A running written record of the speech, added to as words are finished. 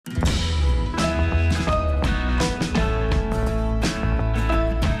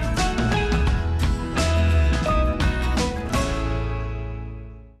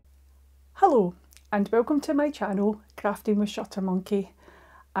and welcome to my channel, Crafting with Shuttermonkey.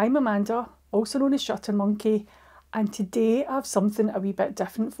 I'm Amanda, also known as Shuttermonkey, and today I have something a wee bit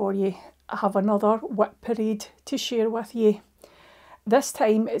different for you. I have another WIP parade to share with you. This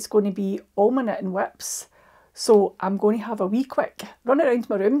time it's going to be all my knitting WIPs, so I'm going to have a wee quick run around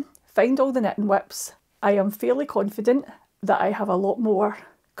my room, find all the knitting WIPs. I am fairly confident that I have a lot more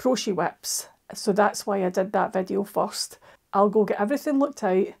crochet WIPs, so that's why I did that video first. I'll go get everything looked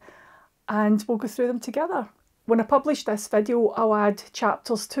out and we'll go through them together. When I publish this video, I'll add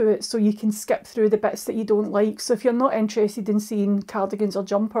chapters to it so you can skip through the bits that you don't like. So if you're not interested in seeing cardigans or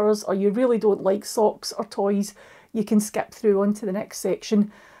jumpers, or you really don't like socks or toys, you can skip through onto the next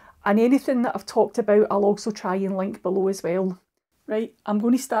section. And anything that I've talked about, I'll also try and link below as well. Right, I'm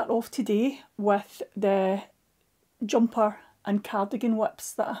going to start off today with the jumper and cardigan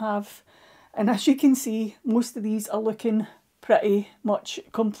WIPs that I have. And as you can see, most of these are looking pretty much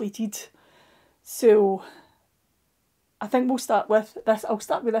completed. So I think we'll start with this. I'll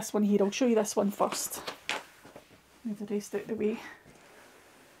start with this one here. I'll show you this one first. Move the rest out of the way.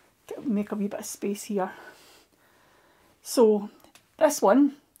 Make a wee bit of space here. So this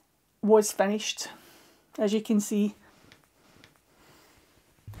one was finished, as you can see.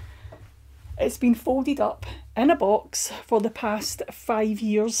 It's been folded up in a box for the past 5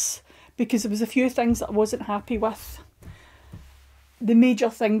 years because there was a few things that I wasn't happy with. The major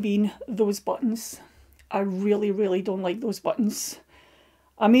thing being those buttons. I really don't like those buttons.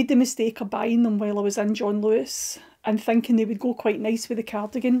 I made the mistake of buying them while I was in John Lewis and thinking they would go quite nice with the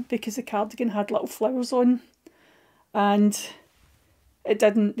cardigan because the cardigan had little flowers on, and they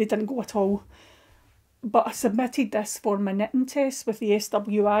didn't go at all. But I submitted this for my knitting test with the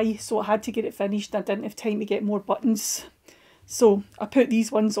SWI, so I had to get it finished. I didn't have time to get more buttons. So I put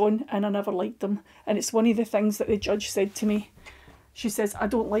these ones on and I never liked them. And it's one of the things that the judge said to me. She says, "I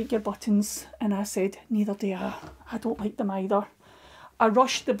don't like your buttons." And I said, "Neither do I. I don't like them either." I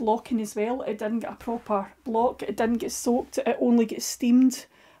rushed the blocking as well. It didn't get a proper block. It didn't get soaked. It only gets steamed.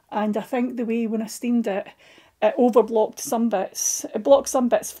 And I think the way when I steamed it, it overblocked some bits. It blocked some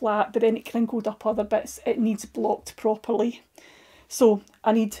bits flat, but then it crinkled up other bits. It needs blocked properly. So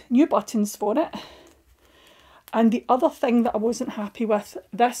I need new buttons for it. And the other thing that I wasn't happy with,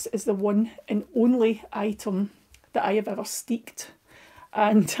 this is the one and only item that I have ever steeked.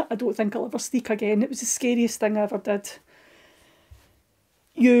 And I don't think I'll ever steek again. It was the scariest thing I ever did.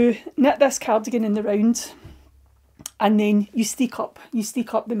 You knit this cardigan in the round and then you steek up. You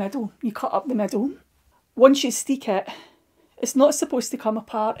steek up the middle. You cut up the middle. Once you steek it, it's not supposed to come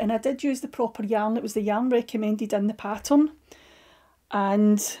apart, and I did use the proper yarn. It was the yarn recommended in the pattern,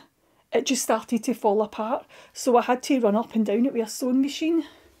 and it just started to fall apart. So I had to run up and down it with a sewing machine.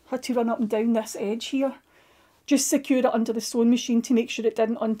 I had to run up and down this edge here. Just secure it under the sewing machine to make sure it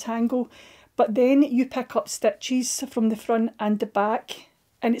didn't untangle. But then you pick up stitches from the front and the back,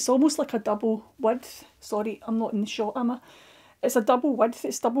 and it's almost like a double width. Sorry, I'm not in the shot, am I? It's a double width,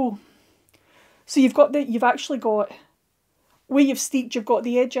 it's double. So you've actually got, where you've steeked, you've got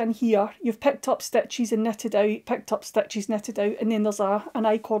the edge in here, you've picked up stitches and knitted out, picked up stitches, knitted out, and then there's an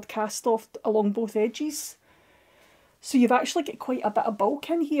I-cord cast off along both edges. So you've actually got quite a bit of bulk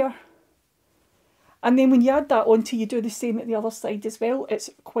in here. And then when you add that onto, you do the same at the other side as well.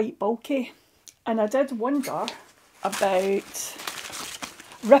 It's quite bulky. And I did wonder about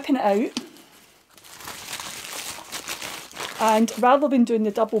ripping it out. And rather than doing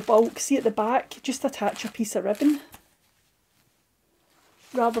the double bulk, see at the back, just attach a piece of ribbon.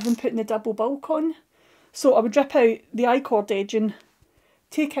 Rather than putting the double bulk on. So I would rip out the I-cord edging,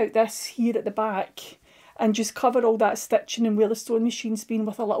 take out this here at the back, and just cover all that stitching and where the sewing machine's been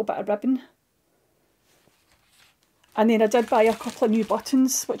with a little bit of ribbon. And then I did buy a couple of new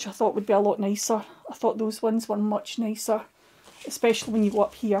buttons, which I thought would be a lot nicer. I thought those ones were much nicer, especially when you go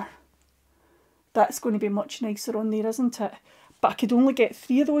up here. That's going to be much nicer on there, isn't it? But I could only get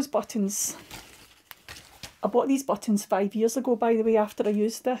 3 of those buttons. I bought these buttons 5 years ago, by the way, after I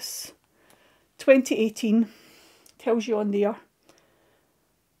used this. 2018, tells you on there.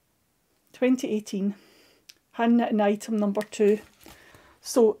 2018, hand knitting item number 2.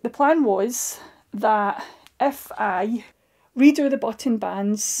 So the plan was that if I redo the button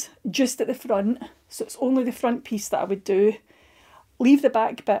bands just at the front, so it's only the front piece that I would do, leave the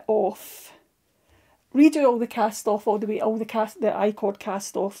back bit off, redo all the cast off all the way, the I-cord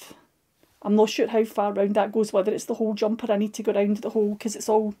cast off. I'm not sure how far round that goes, whether it's the whole jumper I need to go round the whole, because it's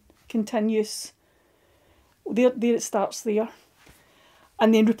all continuous. There it starts there.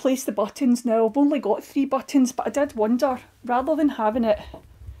 And then replace the buttons. Now I've only got 3 buttons, but I did wonder, rather than having it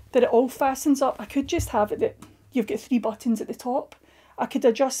that it all fastens up, I could just have it that you've got 3 buttons at the top. I could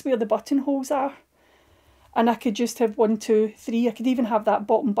adjust where the buttonholes are And I could just have 1, 2, 3. I could even have that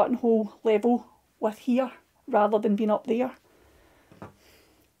bottom buttonhole level with here rather than being up there.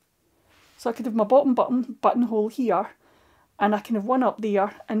 So I could have my bottom buttonhole here, and I can have one up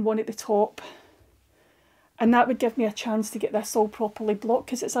there and one at the top. And that would give me a chance to get this all properly blocked,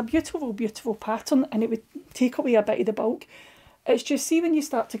 because it's a beautiful, beautiful pattern, and it would take away a bit of the bulk. It's just, see, when you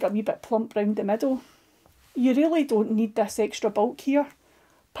start to get a wee bit plump round the middle, you really don't need this extra bulk here,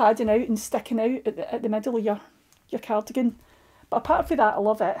 padding out and sticking out at the middle of your cardigan. But apart from that, I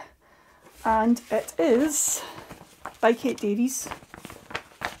love it. And it is by Kate Davies.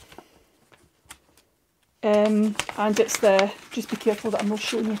 And it's just be careful that I'm not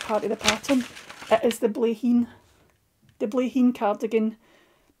showing you part of the pattern. It is the Blaheen cardigan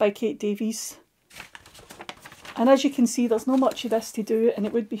by Kate Davies. And as you can see, there's not much of this to do, and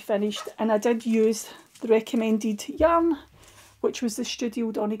it would be finished. And I did use the recommended yarn, which was the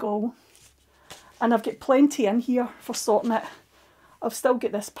Studio Donegal. And I've got plenty in here for sorting it. I've still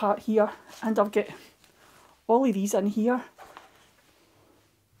got this part here, and I've got all of these in here.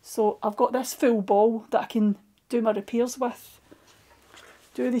 So I've got this full ball that I can do my repairs with,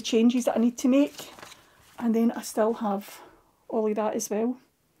 do the changes that I need to make, and then I still have all of that as well.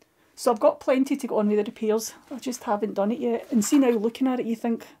 So I've got plenty to go on with the repairs, I just haven't done it yet. And see, now looking at it, you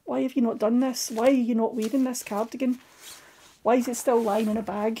think, why have you not done this? Why are you not wearing this cardigan? Why is it still lying in a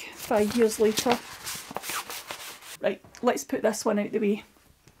bag 5 years later? Right, let's put this one out the way.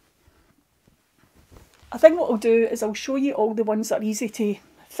 I think what I'll do is I'll show you all the ones that are easy to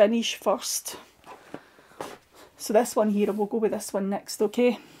finish first. So this one here, we'll go with this one next,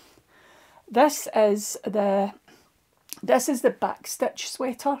 okay? This is the backstitch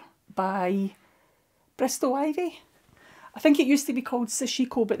sweater by Bristol Ivy. I think it used to be called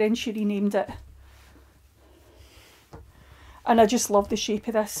Sashiko, but then she renamed it. And I just love the shape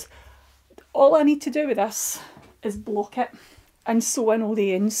of this. All I need to do with this is block it and sew in all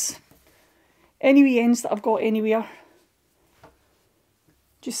the ends. Any wee ends that I've got anywhere,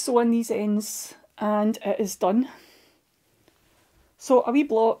 just sew in these ends and it is done. So a wee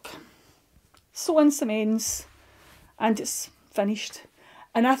block, sew in some ends, and it's finished.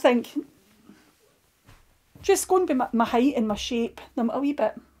 And I think just going by my height and my shape, I'm a wee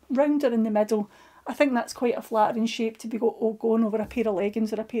bit rounder in the middle. I think that's quite a flattering shape to be going over a pair of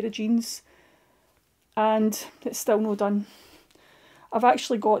leggings or a pair of jeans. And it's still not done. I've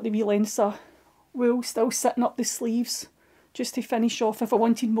actually got the wee lengths of wool still sitting up the sleeves just to finish off if I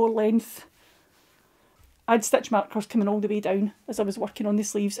wanted more length. I had stitch markers coming all the way down as I was working on the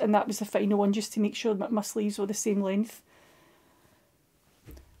sleeves, and that was the final one, just to make sure that my sleeves were the same length.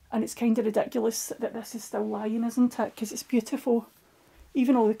 And it's kind of ridiculous that this is still lying, isn't it? Because it's beautiful.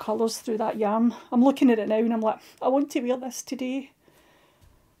 Even all the colours through that yarn. I'm looking at it now and I'm like, I want to wear this today.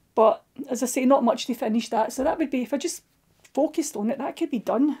 But as I say, not much to finish that. So that would be, if I just focused on it, that could be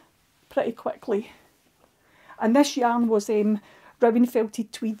done pretty quickly. And this yarn was ribbon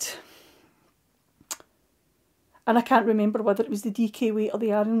felted tweed. And I can't remember whether it was the DK weight or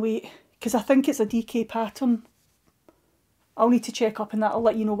the Aran weight, because I think it's a DK pattern. I'll need to check up on that. I'll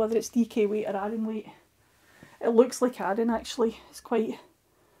let you know whether it's DK weight or Aran weight. It looks like Aran actually. It's quite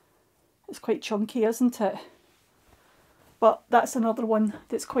chunky, isn't it? But that's another one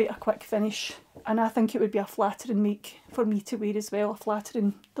that's quite a quick finish, and I think it would be a flattering make for me to wear as well.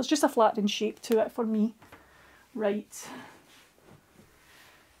 There's just a flattering shape to it for me. Right.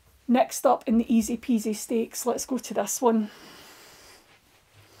 Next up in the easy peasy stakes, let's go to this one.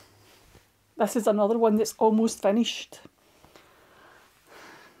 This is another one that's almost finished.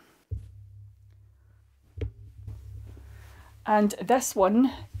 And this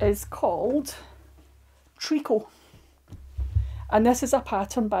one is called Tricot. And this is a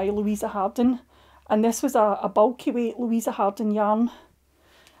pattern by Louisa Harden. And this was a bulky weight Louisa Harden yarn.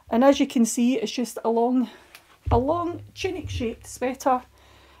 And as you can see, it's just a long tunic shaped sweater.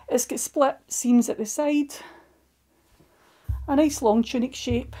 It's got split seams at the side. A nice long tunic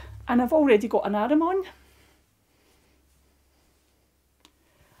shape. And I've already got an arm on.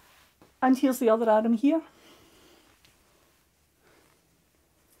 And here's the other arm here.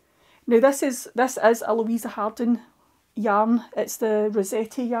 Now this is a Louisa Harden yarn. It's the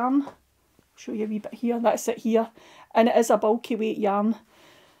Rossetti yarn. I'll show you a wee bit here. That's it here. And it is a bulky weight yarn.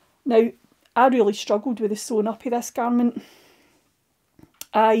 Now, I really struggled with the sewing up of this garment.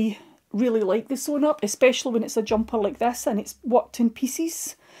 I really like the sewing up, especially when it's a jumper like this and it's worked in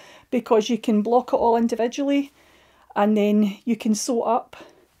pieces, because you can block it all individually and then you can sew up.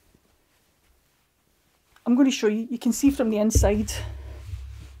 I'm going to show you. You can see from the inside.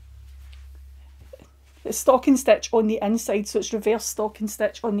 It's stocking stitch on the inside, so it's reverse stocking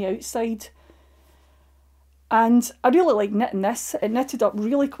stitch on the outside. And I really like knitting this. It knitted up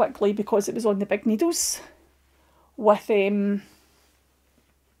really quickly because it was on the big needles with a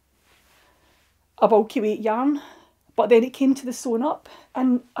bulky weight yarn. But then it came to the sewn up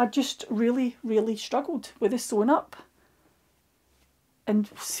and I just really, really struggled with the sewn up. And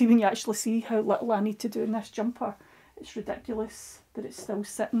see, when you actually see how little I need to do in this jumper, it's ridiculous that it's still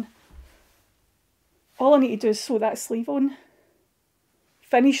sitting. All I need to do is sew that sleeve on,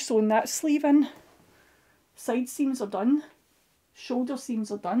 finish sewing that sleeve in. Side seams are done, shoulder seams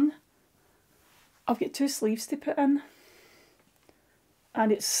are done. I've got 2 sleeves to put in,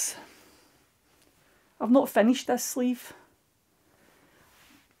 and I've not finished this sleeve.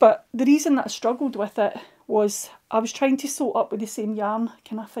 But the reason that I struggled with it was I was trying to sew up with the same yarn.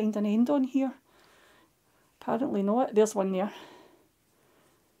 Can I find an end on here? Apparently not. There's one there.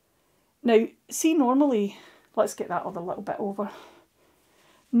 Now, see, normally, let's get that other little bit over.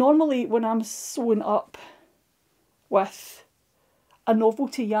 Normally, when I'm sewing up with a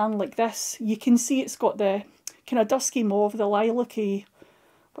novelty yarn like this, you can see it's got the kind of dusky mauve, the lilac-y,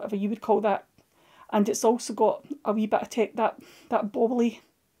 whatever you would call that, and it's also got a wee bit of that bobbly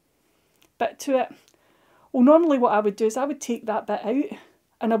bit to it. Well, normally what I would do is I would take that bit out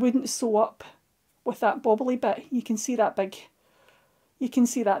and I wouldn't sew up with that bobbly bit. You can see that there,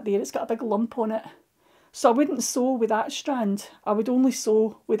 it's got a big lump on it. So I wouldn't sew with that strand, I would only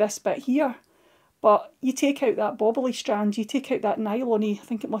sew with this bit here. But you take out that bobbly strand, you take out that nylon-y, I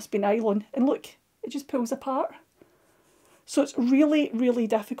think it must be nylon, and look, it just pulls apart. So it's really, really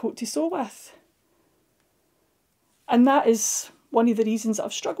difficult to sew with. And that is one of the reasons that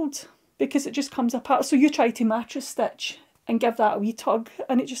I've struggled, because it just comes apart. So you try to mattress stitch and give that a wee tug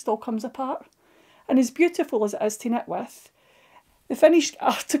and it just all comes apart. And as beautiful as it is to knit with, the finished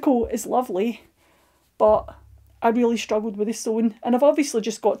article is lovely, but I really struggled with the sewing, and I've obviously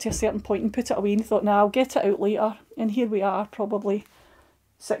just got to a certain point and put it away and thought, nah, I'll get it out later. And here we are, probably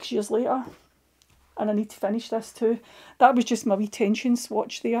 6 years later, and I need to finish this too. That was just my wee tension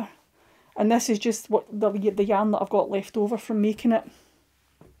swatch there, and this is just what the yarn that I've got left over from making it.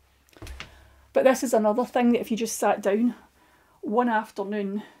 But this is another thing that if you just sat down one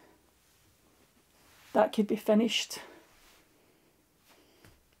afternoon, that could be finished.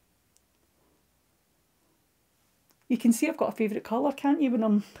 You can see I've got a favourite colour, can't you, when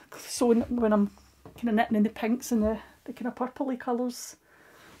I'm sewing, when I'm kind of knitting in the pinks and the kind of purpley colours.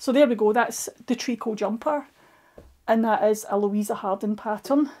 So there we go, that's the Tricot jumper, and that is a Louisa Hardin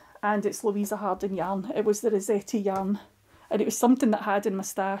pattern, and it's Louisa Hardin yarn. It was the Rossetti yarn, and it was something that I had in my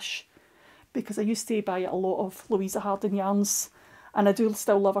stash because I used to buy a lot of Louisa Hardin yarns, and I do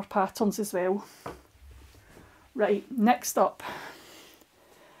still love her patterns as well. Right, next up,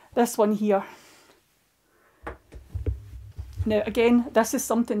 this one here. Now again, this is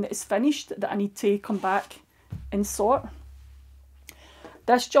something that is finished that I need to come back and sort.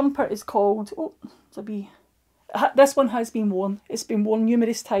 This jumper is called, this one has been worn. It's been worn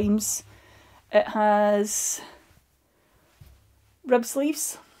numerous times. It has rib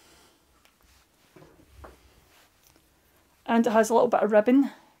sleeves, and it has a little bit of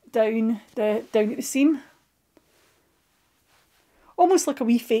ribbon down at the seam. Almost like a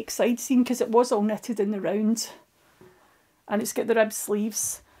wee fake side seam because it was all knitted in the round. And it's got the rib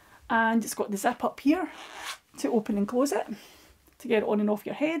sleeves, and it's got the zip up here to open and close it, to get it on and off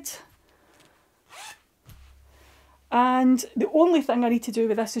your head. And the only thing I need to do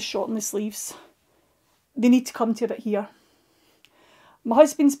with this is shorten the sleeves. They need to come to about here. My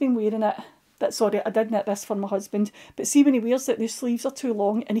husband's been wearing it. Sorry, I did knit this for my husband, but see, when he wears it, the sleeves are too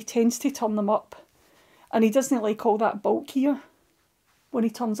long and he tends to turn them up. And he doesn't like all that bulk here when he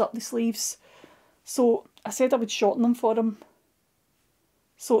turns up the sleeves. So I said I would shorten them for him.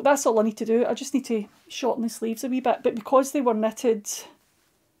 So that's all I need to do. I just need to shorten the sleeves a wee bit. But because they were knitted,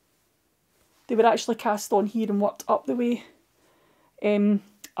 they were actually cast on here and worked up the way,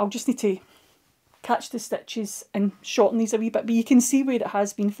 I'll just need to catch the stitches and shorten these a wee bit. But you can see where it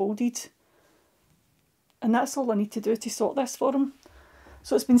has been folded. And that's all I need to do to sort this for him.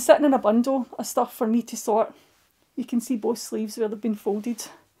 So it's been sitting in a bundle of stuff for me to sort. You can see both sleeves where they've been folded.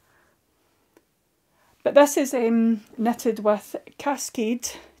 But this is knitted with Cascade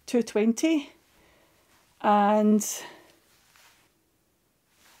 220, and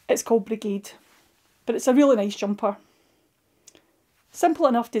it's called Brigade. But it's a really nice jumper. Simple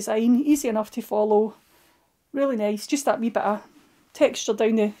enough design, easy enough to follow, really nice. Just that wee bit of texture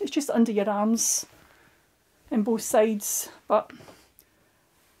down there, it's just under your arms and both sides. But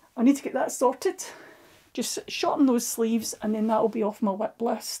I need to get that sorted. Just shorten those sleeves and then that'll be off my WIP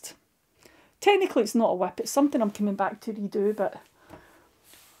list. Technically it's not a WIP, it's something I'm coming back to redo, but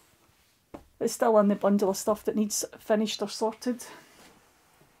that's still in the bundle of stuff that needs finished or sorted.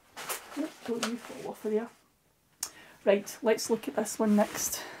 Oh, don't you fall off of there. Right, let's look at this one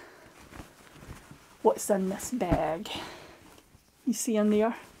next. What's in this bag? You see in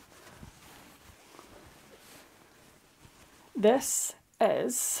there? This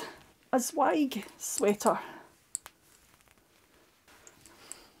is a Zweig sweater.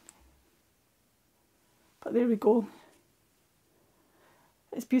 But there we go.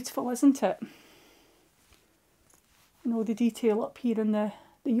 It's beautiful, isn't it? You know, the detail up here in the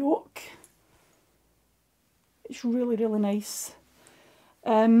yoke. It's really, really nice.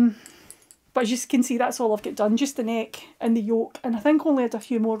 But as you can see, that's all I've got done. Just the neck and the yoke. And I think only had a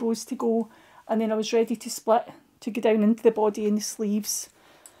few more rows to go. And then I was ready to split to go down into the body and the sleeves.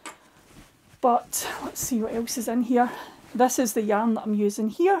 But let's see what else is in here. This is the yarn that I'm using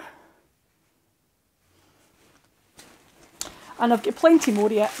here. And I've got plenty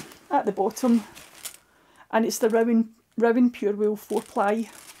more yet at the bottom. And it's the Rowan Pure Wool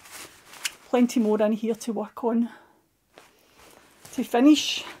 4-ply. Plenty more in here to work on to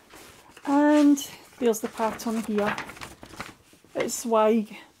finish. And there's the pattern here. It's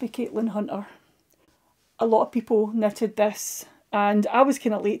Zweig by Caitlin Hunter. A lot of people knitted this, and I was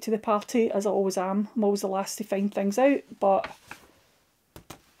kind of late to the party, as I always am. I'm always the last to find things out, but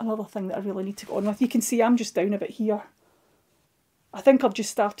another thing that I really need to go on with. You can see I'm just down a bit here. I think I've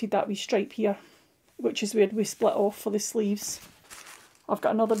just started that wee stripe here, which is where we split off for the sleeves. I've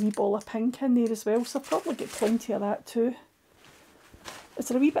got another wee ball of pink in there as well, so I've probably got plenty of that too. Is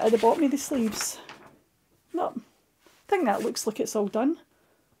there a wee bit at the bottom of the sleeves? No, I think that looks like it's all done.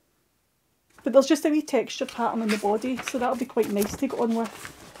 But there's just a wee texture pattern on the body, so that'll be quite nice to go on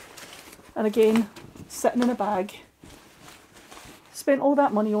with. And again, sitting in a bag. Spent all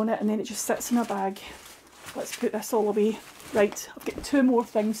that money on it and then it just sits in a bag. Let's put this all away. Right, I've got 2 more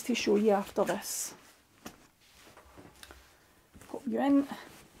things to show you after this. Pop you in.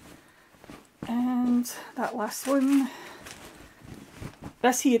 And that last one.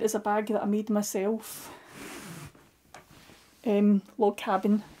 This here is a bag that I made myself. Log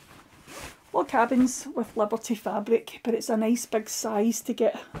cabins with Liberty fabric, but it's a nice big size to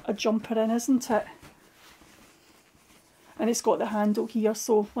get a jumper in, isn't it? And it's got the handle here,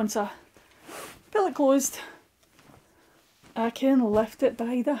 so once I pull it closed, I can lift it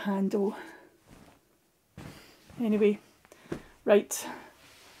by the handle. Anyway, right.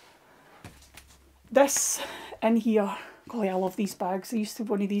 This in here. Golly, I love these bags. I used to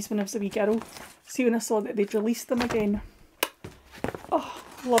have one of these when I was a wee girl. See, when I saw that they'd released them again. Oh,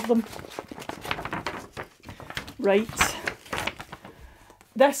 love them. Right.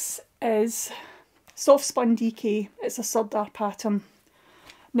 This is Soft Spun DK. It's a Sardar pattern.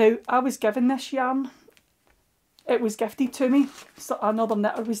 Now, I was given this yarn. It was gifted to me. So another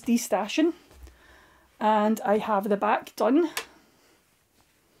knitter was destashing. And I have the back done.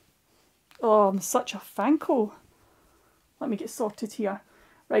 Oh, I'm such a fanco. Let me get sorted here.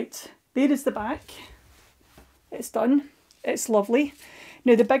 Right, there is the back. It's done. It's lovely.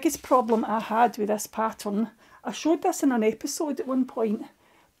 Now, the biggest problem I had with this pattern, I showed this in an episode at one point,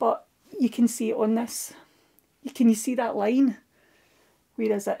 but you can see it on this. Can you see that line?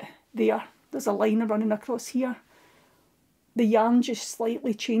 Where is it? There. There's a line running across here. The yarn just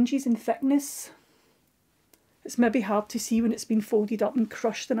slightly changes in thickness. It's maybe hard to see when it's been folded up and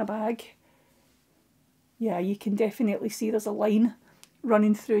crushed in a bag. Yeah, you can definitely see there's a line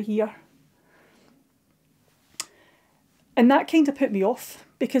running through here. And that kind of put me off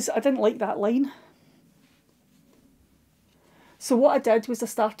because I didn't like that line. So what I did was I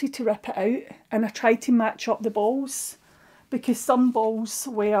started to rip it out and I tried to match up the balls, because some balls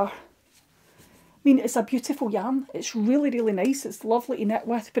were, I mean, it's a beautiful yarn. It's really, really nice. It's lovely to knit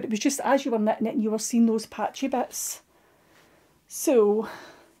with, but it was just as you were knitting it and you were seeing those patchy bits. So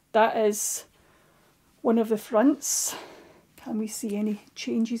that is one of the fronts. Can we see any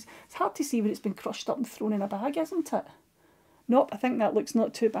changes? It's hard to see when it's been crushed up and thrown in a bag, isn't it? Nope, I think that looks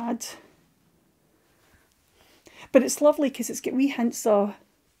not too bad. But it's lovely because it's got wee hints of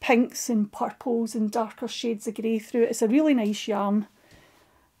pinks and purples and darker shades of grey through it. It's a really nice yarn.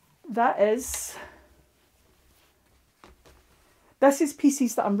 This is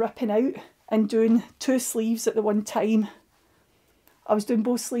pieces that I'm ripping out and doing 2 sleeves at the one time. I was doing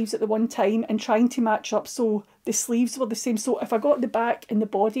both sleeves at the one time and trying to match up so the sleeves were the same. So if I got the back and the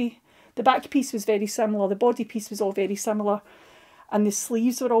body, the back piece was very similar, the body piece was all very similar, and the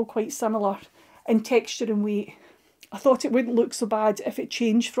sleeves were all quite similar in texture and weight. I thought it wouldn't look so bad if it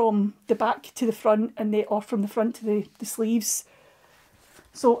changed from the back to the front or from the front to the sleeves.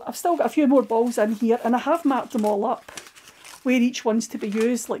 So I've still got a few more balls in here and I have marked them all up. where each one's to be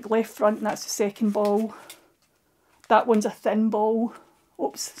used, like left front, and that's the second ball. That one's a thin ball.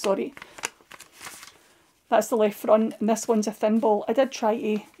 Oops, sorry. That's the left front, and this one's a thin ball. I did try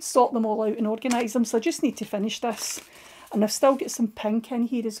to sort them all out and organise them, so I just need to finish this. And I've still got some pink in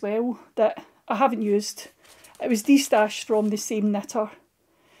here as well that I haven't used. It was destashed from the same knitter.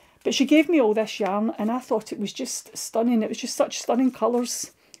 But she gave me all this yarn, and I thought it was just stunning. It was just such stunning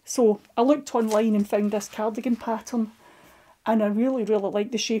colours. So I looked online and found this cardigan pattern, and I really, really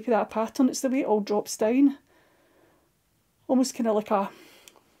like the shape of that pattern. It's the way it all drops down. Almost kind of like a,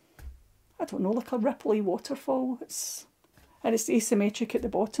 I don't know, like a ripply waterfall. And it's asymmetric at the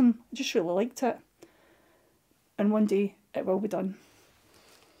bottom. I just really liked it. And one day it will be done.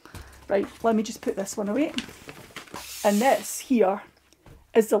 Right, let me just put this one away. And this here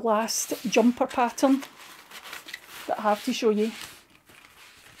is the last jumper pattern that I have to show you.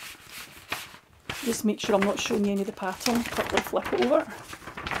 Just make sure I'm not showing you any of the pattern. Quickly flip it over.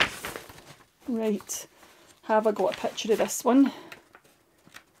 Right, have I got a picture of this one?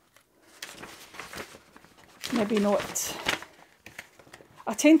 Maybe not.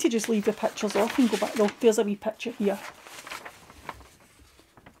 I tend to just leave the pictures off and go back. Well, there's a wee picture here.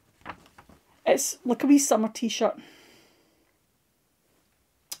 It's like a wee summer t-shirt.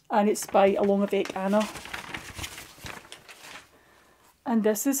 And it's by Along Avec Anna. And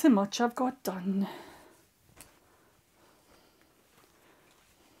this is how much I've got done.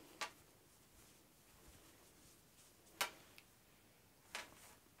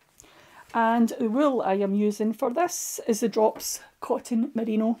 And the wool I am using for this is the Drops Cotton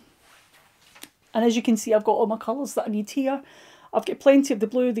Merino. And as you can see, I've got all my colours that I need here. I've got plenty of the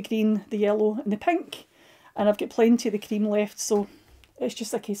blue, the green, the yellow and the pink. And I've got plenty of the cream left, so it's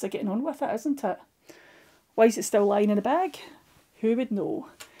just a case of getting on with it, isn't it? Why is it still lying in the bag? Who would know?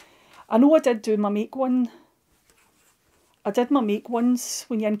 I know I did do my make one. I did my make ones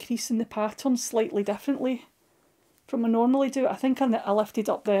when you increase in the pattern slightly differently from I normally do. I think I lifted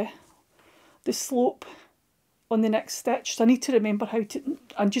up the slope on the next stitch. So I need to remember how to,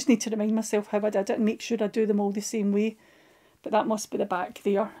 I just need to remind myself how I did it and make sure I do them all the same way. But that must be the back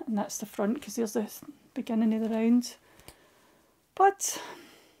there, and that's the front because there's the beginning of the round. But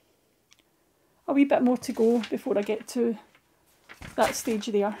a wee bit more to go before I get to that stage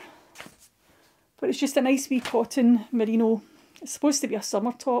there. But it's just a nice wee cotton merino. It's supposed to be a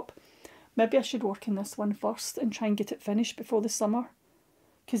summer top. Maybe I should work on this one first and try and get it finished before the summer.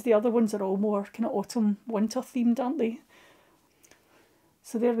 Because the other ones are all more kind of autumn winter themed, aren't they?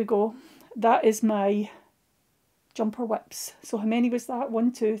 So there we go. That is my jumper whips. So how many was that?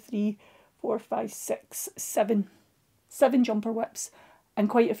 1, 2, 3, 4, 5, 6, 7. 7 jumper whips. And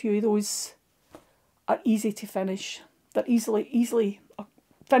quite a few of those are easy to finish. They're easily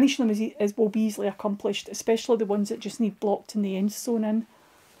finishing them will be easily accomplished, especially the ones that just need blocked in the end sewn in.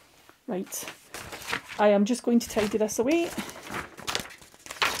 Right, I am just going to tidy this away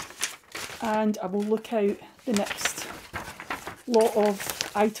and I will look out the next lot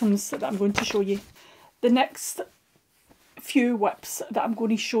of items that I'm going to show you. The next few whips that I'm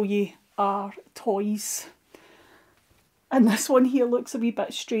going to show you are toys. And this one here looks a wee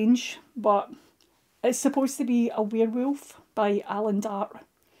bit strange, but it's supposed to be a werewolf by Alan Dart.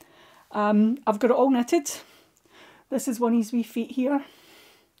 I've got it all knitted. This is one of his wee feet here.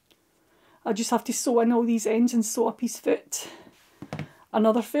 I just have to sew in all these ends and sew up his foot.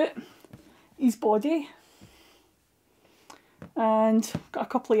 Another foot, his body. And got a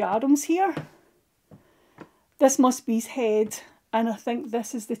couple of arms here. This must be his head, and I think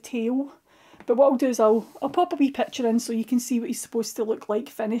this is the tail. But what I'll do is I'll pop a wee picture in so you can see what he's supposed to look like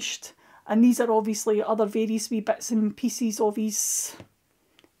finished. And these are obviously other various wee bits and pieces of his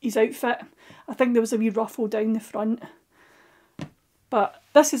outfit. I think there was a wee ruffle down the front. But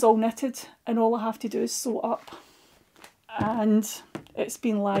this is all knitted and all I have to do is sew up. And it's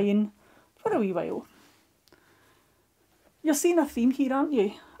been lying for a wee while. You're seeing a theme here, aren't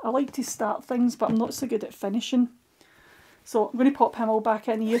you? I like to start things, but I'm not so good at finishing. So I'm going to pop him all back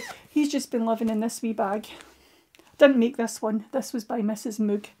in here. He's just been living in this wee bag. Didn't make this one. This was by Mrs.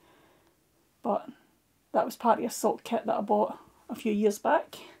 Moog. But that was part of a sock kit that I bought a few years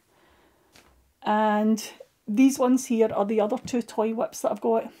back. And these ones here are the other 2 toy whips that I've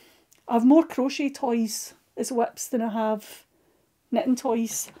got. I have more crochet toys as whips than I have knitting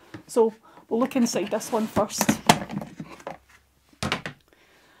toys. So we'll look inside this one first.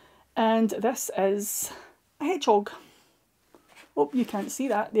 And this is a hedgehog. Oh, you can't see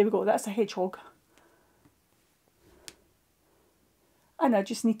that. There we go, that's a hedgehog. And I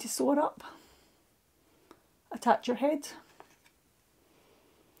just need to sew it up. Attach your head.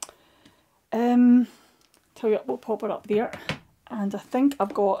 Tell tell you what, we'll pop her up there. And I think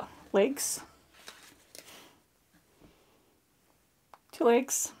I've got legs. 2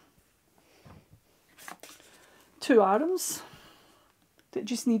 legs. 2 arms that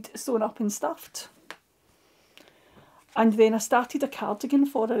just need sewn up and stuffed. And then I started a cardigan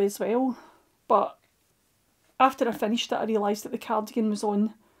for her as well, but after I finished it I realised that the cardigan was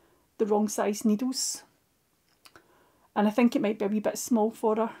on the wrong size needles, and I think it might be a wee bit small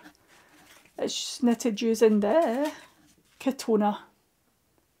for her. It's knitted using the Katona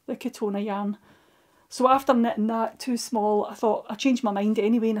yarn. So after knitting that too small, I thought, I changed my mind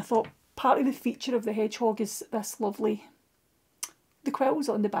anyway, and I thought part of the feature of the hedgehog is this lovely, the quills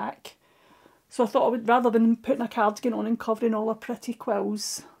on the back. So I thought I would, rather than putting a cardigan on and covering all her pretty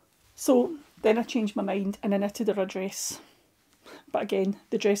quills. So then I changed my mind and I knitted her a dress. But again,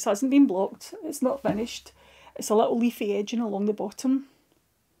 the dress hasn't been blocked, it's not finished. It's a little leafy edging along the bottom.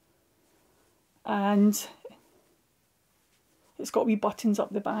 And it's got wee buttons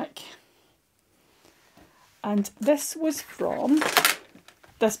up the back. And this was from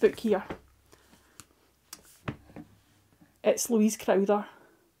this book here. It's Louise Crowther,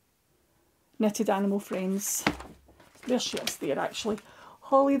 Knitted Animal Friends. There she is there actually.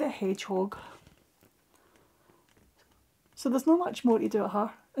 Holly the Hedgehog. So there's not much more to do with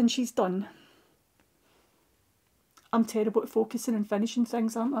her, and she's done. I'm terrible at focusing and finishing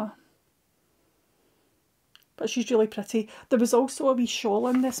things, aren't I? But she's really pretty. There was also a wee shawl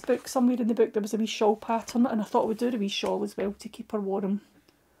in this book. Somewhere in the book there was a wee shawl pattern, and I thought I would do a wee shawl as well to keep her warm.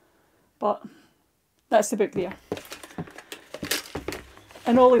 But that's the book there.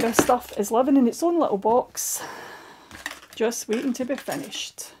 And all of this stuff is living in its own little box, just waiting to be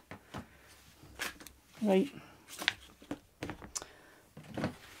finished. Right.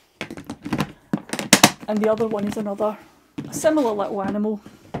 And the other one is a similar little animal.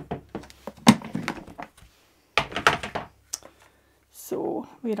 So,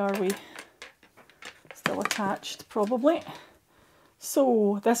 where are we? Still attached, probably.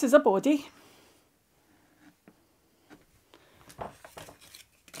 So, this is a body.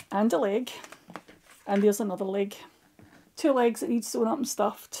 And a leg. And there's another leg. 2 legs that need sewn up and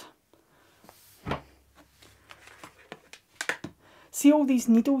stuffed. See all these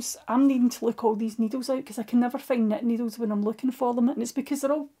needles? I'm needing to look all these needles out because I can never find knit needles when I'm looking for them, and it's because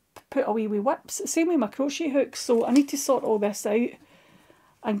they're all put away with WIPs. Same with my crochet hooks, so I need to sort all this out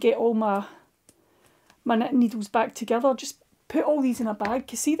and get all my knitting needles back together. Just put all these in a bag,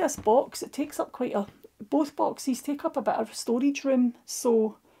 because see this box, it takes up quite a... Both boxes take up a bit of storage room,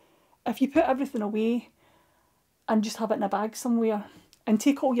 so if you put everything away and just have it in a bag somewhere and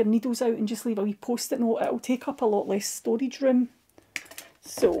take all your needles out and just leave a wee post-it note, it'll take up a lot less storage room.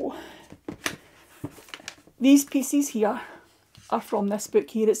 So, these pieces here are from this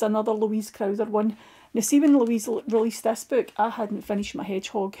book here. It's another Louise Crowther one. Now see, when Louise released this book, I hadn't finished my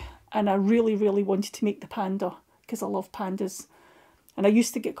hedgehog, and I really, really wanted to make the panda because I love pandas. And I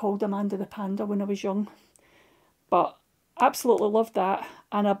used to get called Amanda the Panda when I was young. But absolutely loved that,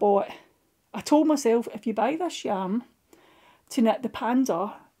 and I told myself, if you buy this yarn to knit the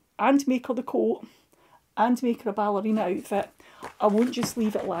panda and make her the coat and make her a ballerina outfit, I won't just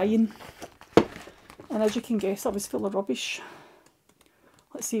leave it lying. And as you can guess, I was full of rubbish.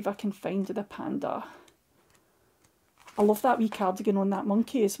 Let's see if I can find the panda. I love that wee cardigan on that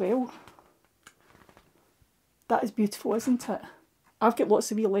monkey as well. That is beautiful, isn't it? I've got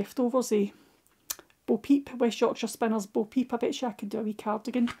lots of wee leftovers, Bo Peep, West Yorkshire Spinners Bo Peep. I bet you I could do a wee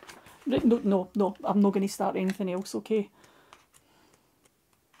cardigan. No, I'm not going to start anything else, okay?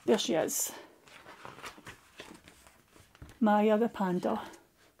 There she is. Maya the panda.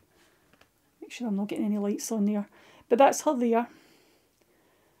 Make sure I'm not getting any lights on there. But that's her there.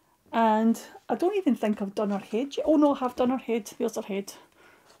 And I don't even think I've done her head yet. Oh no, I have done her head. There's her head.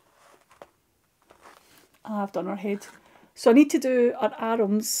 I have done her head. So I need to do her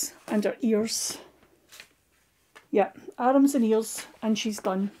arms and her ears. Yeah, arms and ears, and she's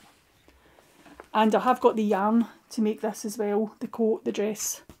done. And I have got the yarn to make this as well. The coat, the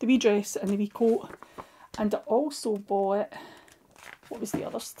dress, the wee dress and the wee coat. And I also bought, what was the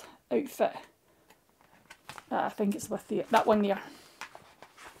other outfit? I think it's with that one there.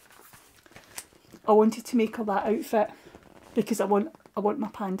 I wanted to make her that outfit because I want my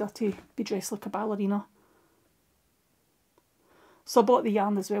panda to be dressed like a ballerina. So I bought the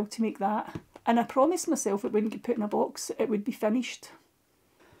yarn as well to make that. And I promised myself it wouldn't get put in a box, it would be finished.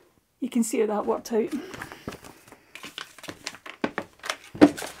 You can see how that worked out.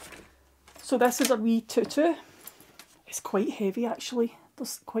 So this is a wee tutu. It's quite heavy actually.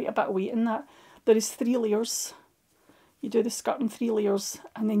 There's quite a bit of weight in that. There is 3 layers. You do the skirt in 3 layers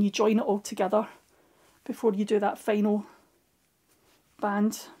and then you join it all together before you do that final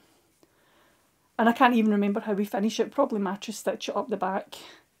band. And I can't even remember how we finish it, probably mattress stitch it up the back.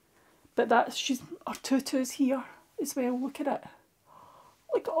 But that's, our tutu's here as well, look at it.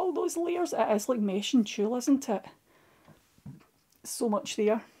 Look at all those layers, it is like mesh and tulle, isn't it? So much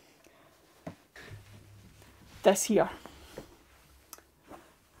there. This here.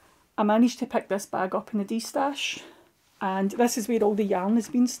 I managed to pick this bag up in the D-stash, and this is where all the yarn has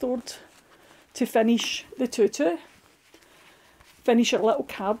been stored to finish the tutu. Finish a little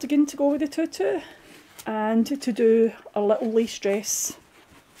cardigan to go with the tutu, and to do a little lace dress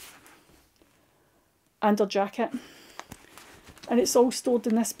and a jacket. And it's all stored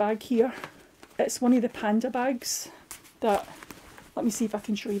in this bag here. It's one of the panda bags that, let me see if I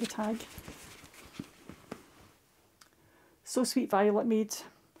can show you the tag. So Sweet Violet made.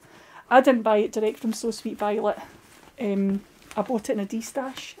 I didn't buy it direct from So Sweet Violet. I bought it in a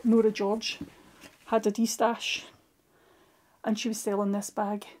D-stash. Nora George had a D-stash and she was selling this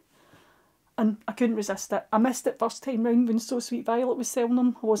bag. And I couldn't resist it. I missed it first time round when So Sweet Violet was selling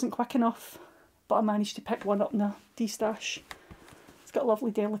them. I wasn't quick enough, but I managed to pick one up in a D-stash. It's got a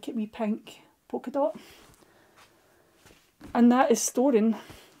lovely delicate wee pink polka dot. And that is storing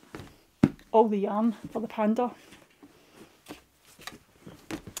all the yarn for the panda.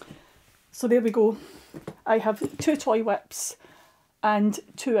 So there we go. I have 2 toy WIPs and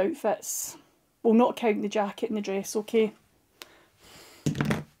 2 outfits. Well, not counting the jacket and the dress, okay?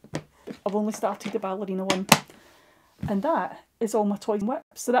 I've only started the ballerina one. And that is all my toy WIPs.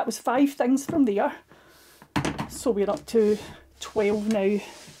 So that was 5 things from there. So we're up to 12 now.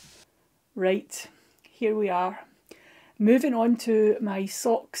 Right, here we are. Moving on to my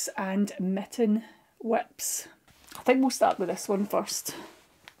socks and mitten WIPs. I think we'll start with this one first.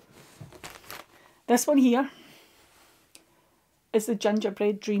 This one here is the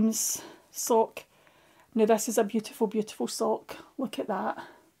Gingerbread Dreams sock. Now this is a beautiful, beautiful sock. Look at that.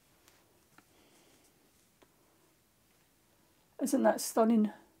 Isn't that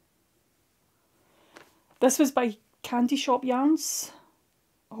stunning? This was by Candy Shop Yarns.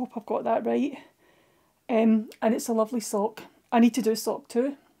 I hope I've got that right. And it's a lovely sock. I need to do a sock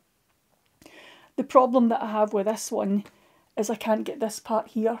too. The problem that I have with this one is I can't get this part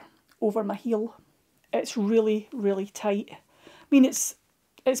here over my heel. It's really, really tight. I mean, it's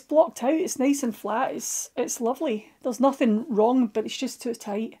blocked out, it's nice and flat, it's lovely. There's nothing wrong, but it's just too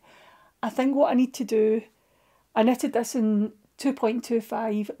tight. I think what I need to do, I knitted this in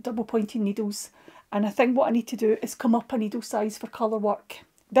 2.25 double pointed needles, and I think what I need to do is come up a needle size for colour work.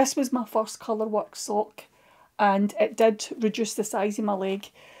 This was my first colour work sock, and it did reduce the size of my leg,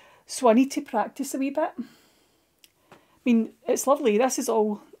 so I need to practice a wee bit. I mean, it's lovely. This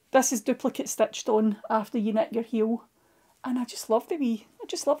is duplicate stitched on after you knit your heel, and I just love that wee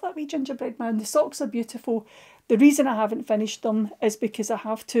gingerbread man. The socks are beautiful. The reason I haven't finished them is because I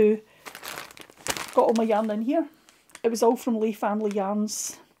have to got all my yarn in here. It was all from Lay Family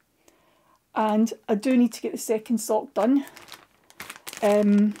Yarns, and I do need to get the second sock done.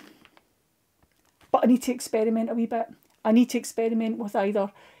 But I need to experiment a wee bit. I need to experiment with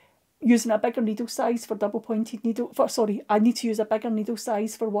either using a bigger needle size for double pointed needle, I need to use a bigger needle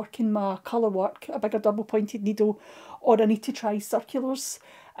size for working my colour work, a bigger double pointed needle, or I need to try circulars.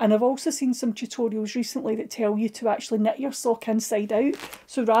 And I've also seen some tutorials recently that tell you to actually knit your sock inside out.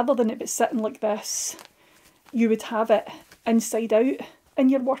 So rather than it sitting like this, you would have it inside out and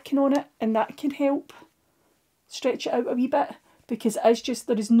you're working on it, and that can help stretch it out a wee bit, because it's just,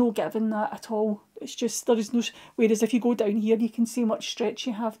 there is no give in that at all. It's just, there is no, whereas if you go down here, you can see how much stretch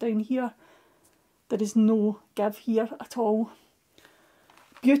you have down here. There is no give here at all.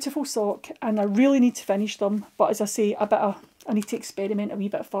 Beautiful sock, and I really need to finish them, but as I say, I need to experiment a wee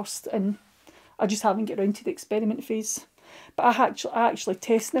bit first, and I just haven't got around to the experiment phase. But I actually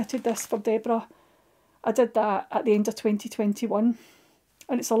test knitted this for Deborah. I did that at the end of 2021,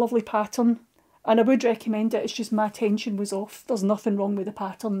 and it's a lovely pattern, and I would recommend it. It's just my tension was off. There's nothing wrong with the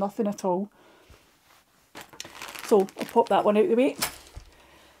pattern, nothing at all. So I'll pop that one out of the way.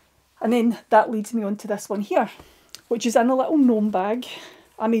 And then that leads me on to this one here, which is in a little gnome bag.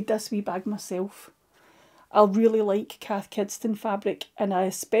 I made this wee bag myself. I really like Cath Kidston fabric, and I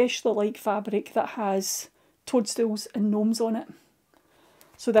especially like fabric that has toadstools and gnomes on it.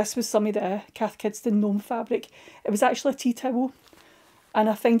 So this was some of the Cath Kidston gnome fabric. It was actually a tea towel, and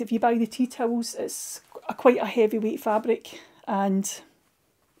I find if you buy the tea towels, it's quite a heavyweight fabric, and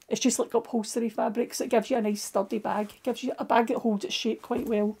it's just like upholstery fabric, so it gives you a nice sturdy bag. It gives you a bag that holds its shape quite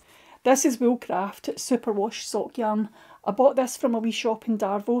well. This is Woolcraft Superwash sock yarn. I bought this from a wee shop in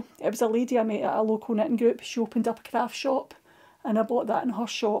Darvo. It was a lady I met at a local knitting group. She opened up a craft shop, and I bought that in her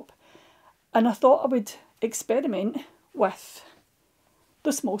shop. And I thought I would experiment with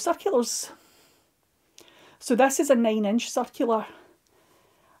the small circulars. So this is a 9-inch circular,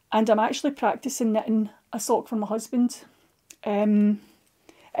 and I'm actually practicing knitting a sock for my husband.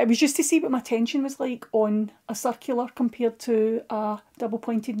 It was just to see what my tension was like on a circular compared to a double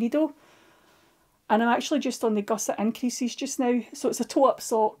pointed needle. And I'm actually just on the gusset increases just now. So it's a toe-up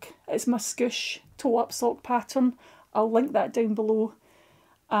sock. It's my Scoosh toe-up sock pattern. I'll link that down below.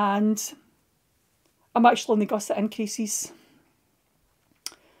 And I'm actually on the gusset increases.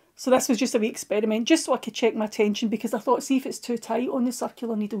 So this was just a wee experiment, just so I could check my tension, because I thought, see if it's too tight on the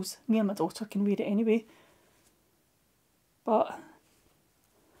circular needles, me and my daughter can wear it anyway. But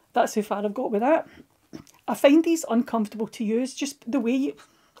that's how far I've got with that. I find these uncomfortable to use, just the way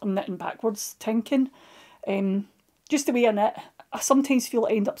I'm knitting backwards, tinking. Just the way I knit, I sometimes feel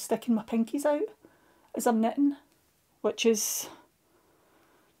I end up sticking my pinkies out as I'm knitting, which is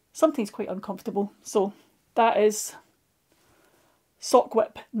sometimes quite uncomfortable. So that is sock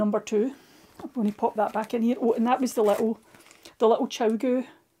WIP number 2. I'm going to pop that back in here. Oh, and that was the little Chowgoo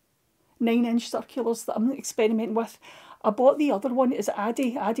 9-inch circulars that I'm experimenting with. I bought the other one, is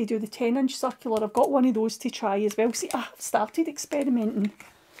Addy do the 10-inch circular. I've got one of those to try as well. See, I've started experimenting.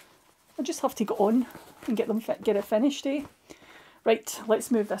 I just have to go on and get it finished, eh? Right,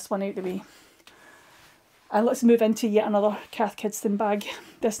 let's move this one out of the way. And let's move into yet another Cath Kidston bag.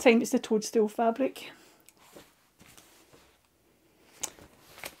 This time it's the toadstool fabric.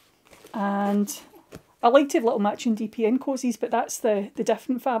 And I like to have little matching DPN cozies, but that's the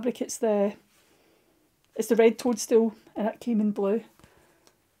different fabric. It's the red toadstool, and it came in blue.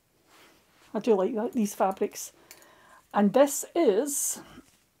 I do like these fabrics. And this is,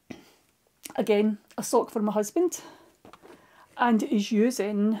 again, a sock for my husband. And it is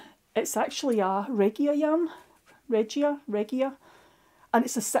using, it's actually a Regia yarn. Regia. And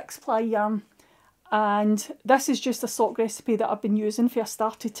it's a 6-ply yarn. And this is just a sock recipe that I've been using for I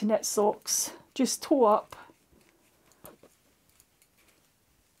started to knit socks. Just toe up.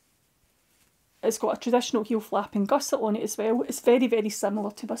 It's got a traditional heel flapping gusset on it as well. It's very, very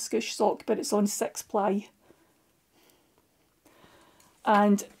similar to my Scoosh sock, but it's on 6-ply.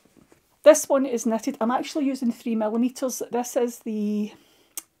 And this one is knitted. I'm actually using 3mm. This is the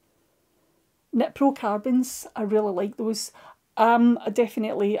Knit Pro Carbons. I really like those.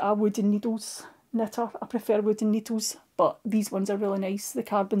 Definitely a wooden needles knitter. I prefer wooden needles, but these ones are really nice. The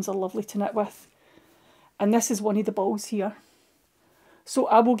carbons are lovely to knit with. And this is one of the balls here. So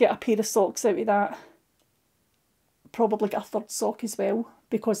I will get a pair of socks out of that. Probably get a third sock as well,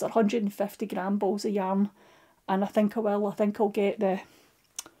 because they're 150g balls of yarn. And I think I will. I think I'll get the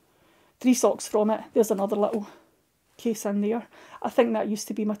 3 socks from it. There's another little case in there. I think that used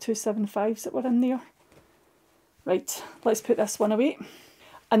to be my 275s that were in there. Right, let's put this one away.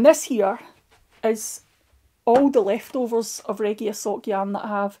 And this here is all the leftovers of Regia sock yarn that I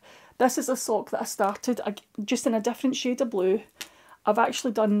have. This is a sock that I started just in a different shade of blue. I've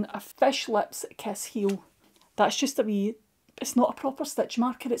actually done a Fish Lips Kiss heel. That's just a wee, it's not a proper stitch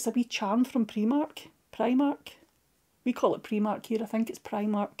marker, it's a wee charm from Primark. We call it Primark here, I think it's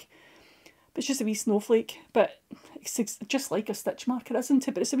Primark. But it's just a wee snowflake, but it's just like a stitch marker, isn't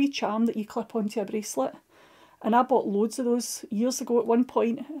it? But it's a wee charm that you clip onto a bracelet. And I bought loads of those years ago at one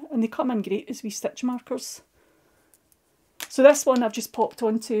point, and they come in great as wee stitch markers. So this one I've just popped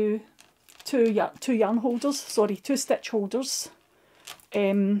onto two stitch holders.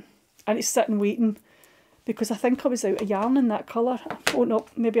 And it's sitting waiting because I think I was out of yarn in that colour. Oh no,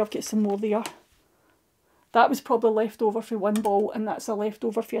 maybe I've got some more there. That was probably left over for one ball, and that's a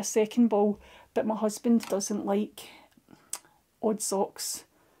leftover for a second ball, but my husband doesn't like odd socks.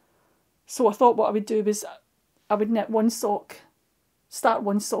 So I thought what I would do was I would knit one sock, start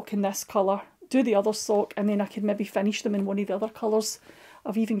one sock in this colour, do the other sock, and then I could maybe finish them in one of the other colours.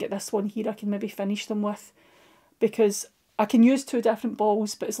 I've even got this one here I can maybe finish them with, because I can use 2 different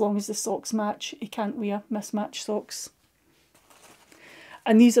balls, but as long as the socks match, you can't wear mismatched socks.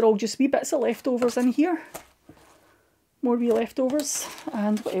 And these are all just wee bits of leftovers in here. More wee leftovers.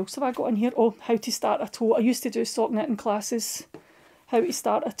 And what else have I got in here? Oh, how to start a toe. I used to do sock knitting classes. How to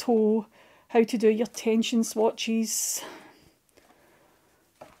start a toe. How to do your tension swatches.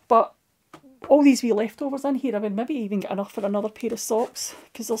 But all these wee leftovers in here, I would maybe even get enough for another pair of socks,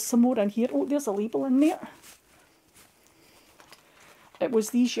 because there's some more in here. Oh, there's a label in there. It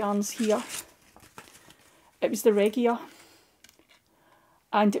was these yarns here. It was the Regia.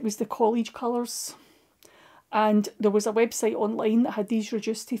 And it was the college colours. And there was a website online that had these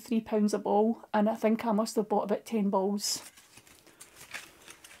reduced to £3 a ball, and I think I must have bought about 10 balls.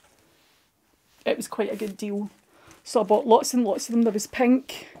 It was quite a good deal. So I bought lots and lots of them. There was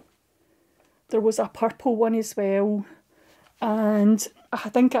pink, There was a purple one as well. And I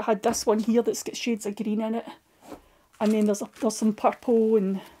think I had this one here that's got shades of green in it. And then there's some purple,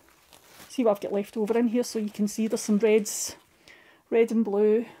 and see what I've got left over in here so you can see there's some reds, red and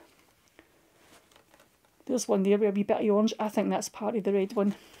blue. There's one there with a wee bit of orange. I think that's part of the red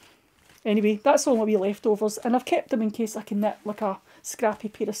one. Anyway, that's all my wee leftovers, and I've kept them in case I can knit like a scrappy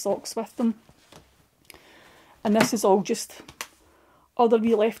pair of socks with them. And this is all just other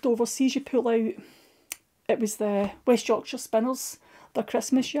wee leftovers. See, as you pull out, it was the West Yorkshire Spinners, their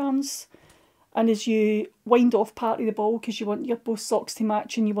Christmas yarns. And as you wind off part of the ball, because you want your both socks to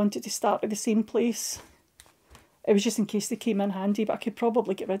match and you want it to start at the same place, it was just in case they came in handy, but I could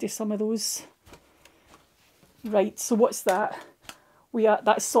probably get rid of some of those. Right, so what's that?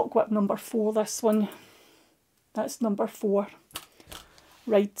 That's sock whip number 4, this one. That's number 4.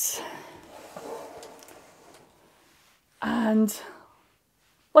 Right. And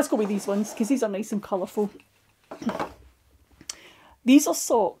let's go with these ones, because these are nice and colourful. These are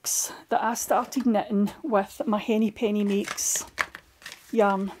socks that I started knitting with my Henny Penny Makes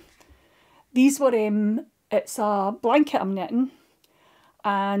yarn. These were, it's a blanket I'm knitting,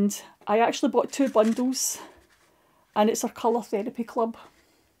 and I actually bought 2 bundles, and it's her Colour Therapy Club.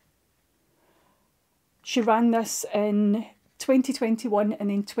 She ran this in 2021 and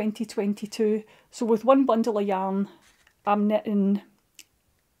then 2022. So with one bundle of yarn, I'm knitting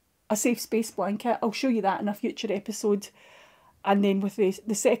a safe space blanket. I'll show you that in a future episode. And then with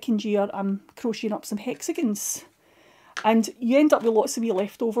the second year, I'm crocheting up some hexagons. And you end up with lots of wee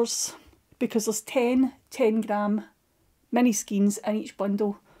leftovers because there's 10 gram mini skeins in each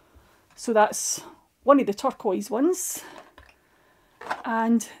bundle. So that's one of the turquoise ones.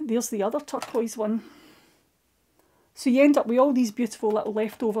 And there's the other turquoise one. So you end up with all these beautiful little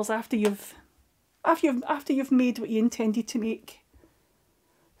leftovers after you've made what you intended to make.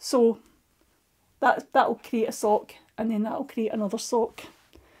 So that'll create a sock, and then that'll create another sock.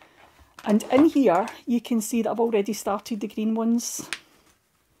 And in here you can see that I've already started the green ones.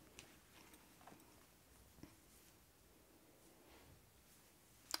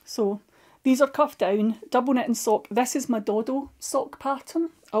 So these are cuffed down, double knitting sock. This is my Dodo sock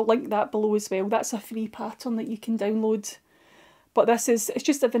pattern. I'll link that below as well. That's a free pattern that you can download. But it's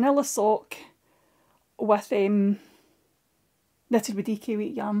just a vanilla sock with knitted with DK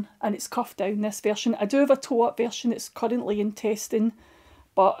weight yarn, and it's cuffed down, this version. I do have a toe-up version that's currently in testing,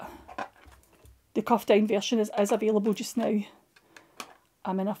 but the cuffed down version is available just now.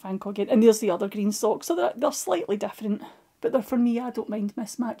 I'm in a fanco again. And there's the other green socks. So they're slightly different, but for me, I don't mind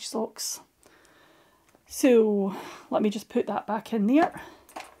mismatched socks. So let me just put that back in there.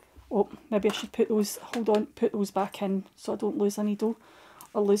 Oh, maybe I should put those back in so I don't lose a needle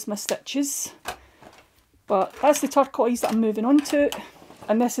or lose my stitches. But that's the turquoise that I'm moving on to,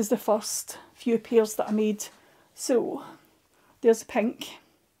 and this is the first few pairs that I made. So there's pink.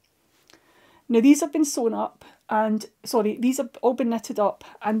 Now these have been sewn up, and sorry, these have all been knitted up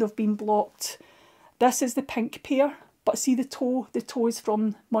and they've been blocked. This is the pink pair, but see the toe is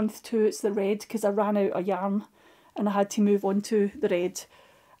from month 2, it's the red, because I ran out of yarn and I had to move on to the red,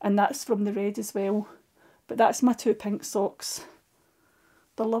 and that's from the red as well. But that's my 2 pink socks.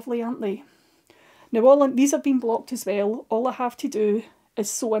 They're lovely, aren't they? Now these have been blocked as well. All I have to do is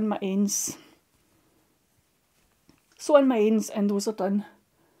sew in my ends. Sew in my ends and those are done.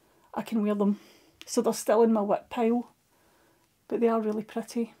 I can wear them. So they're still in my WIP pile, but they are really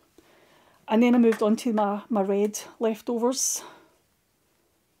pretty. And then I moved on to my red leftovers.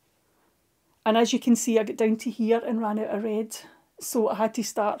 And as you can see, I got down to here and ran out of red. So I had to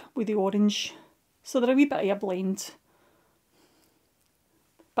start with the orange. So they're a wee bit of a blend.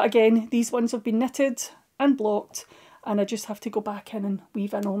 But again, these ones have been knitted and blocked, and I just have to go back in and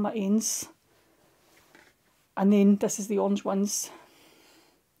weave in all my ends. And then this is the orange ones.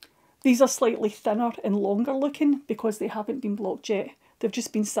 These are slightly thinner and longer looking because they haven't been blocked yet. They've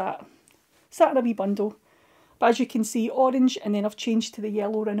just been sat in a wee bundle. But as you can see, orange, and then I've changed to the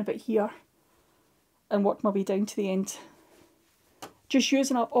yellow round about here and worked my way down to the end. Just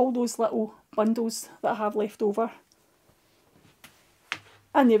using up all those little bundles that I have left over.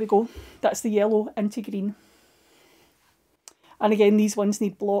 And there we go, that's the yellow into green. And again, these ones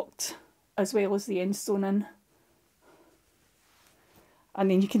need blocked as well as the ends sewn in.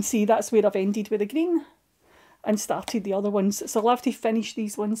 And then you can see that's where I've ended with the green and started the other ones. So I'll have to finish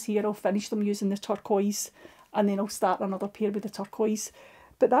these ones here. I'll finish them using the turquoise, and then I'll start another pair with the turquoise.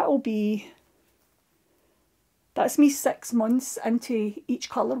 But that's me 6 months into each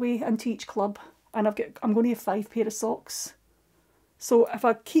colourway, into each club, and I'm going to have 5 pair of socks. So if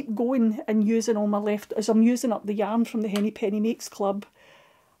I keep going and using all my as I'm using up the yarn from the Henny Penny Makes Club,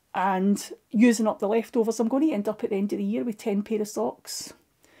 and using up the leftovers. I'm going to end up at the end of the year with 10 pair of socks.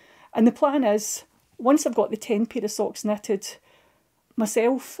 And the plan is, once I've got the 10 pair of socks knitted,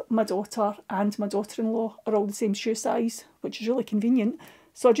 myself, my daughter and my daughter-in-law are all the same shoe size, which is really convenient.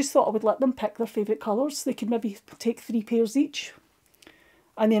 So I just thought I would let them pick their favourite colours. They could maybe take 3 pairs each.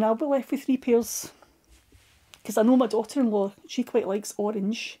 And then I'll be left with 3 pairs. Because I know my daughter-in-law, she quite likes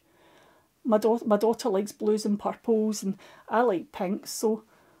orange. My daughter likes blues and purples, and I like pinks. So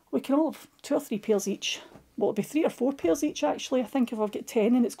we can all have 2 or 3 pairs each. Well, it'll be 3 or 4 pairs each, actually. I think if I've got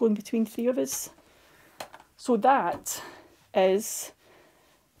 10 and it's going between 3 of us. So that is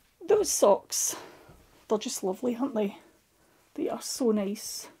those socks. They're just lovely, aren't they? They are so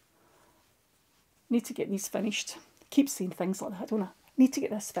nice. Need to get these finished. I keep saying things like that, don't I? Need to get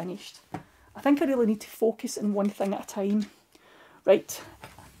this finished. I think I really need to focus on one thing at a time. Right.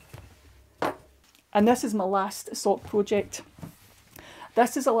 And this is my last sock project.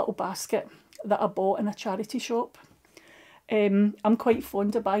 This is a little basket that I bought in a charity shop. I'm quite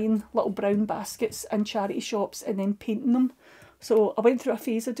fond of buying little brown baskets in charity shops and then painting them. So I went through a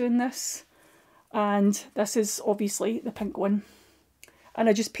phase of doing this, and this is obviously the pink one. And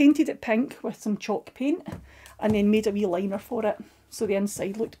I just painted it pink with some chalk paint and then made a wee liner for it so the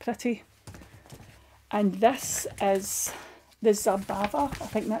inside looked pretty. And this is the Zabava, I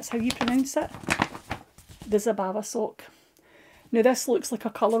think that's how you pronounce it. The Zabava sock. Now this looks like a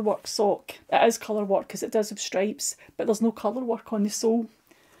colourwork sock. It is colourwork because it does have stripes, but there's no colourwork on the sole.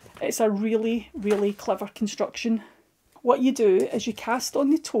 It's a really, really clever construction. What you do is you cast on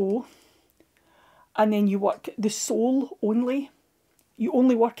the toe and then you work the sole only. You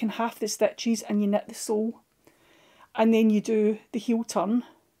only work in half the stitches and you knit the sole. And then you do the heel turn.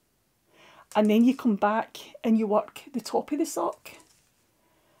 And then you come back and you work the top of the sock.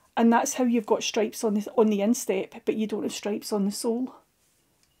 And that's how you've got stripes on the instep, but you don't have stripes on the sole.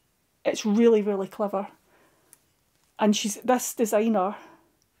 It's really, really clever. And this designer,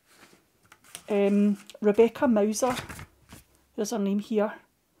 Rebecca Mauser, there's her name here,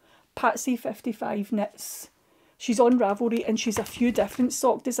 Patsy55 Knits. She's on Ravelry and she's a few different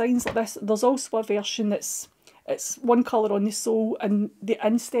sock designs like this. There's also a version that's it's one colour on the sole and the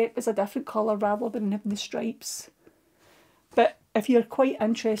instep is a different colour rather than having the stripes. But if you're quite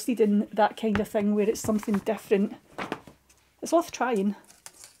interested in that kind of thing where it's something different, it's worth trying.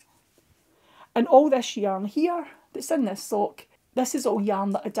 And all this yarn here that's in this sock, this is all yarn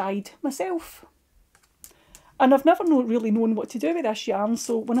that I dyed myself. And I've never really known what to do with this yarn,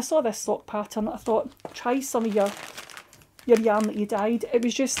 so when I saw this sock pattern, I thought, try some of your yarn that you dyed. It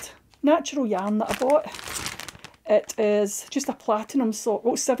was just natural yarn that I bought. It is just a platinum sock,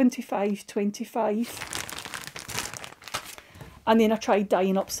 75-25. And then I tried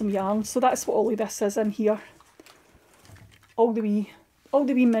dyeing up some yarn, so that's what all of this is in here. All the wee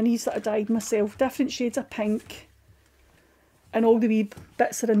minis that I dyed myself, different shades of pink. And all the wee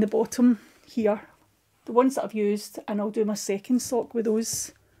bits are in the bottom here. The ones that I've used, and I'll do my second sock with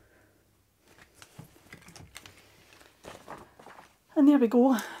those. And there we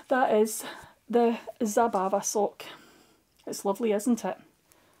go, that is the Zabava sock. It's lovely, isn't it?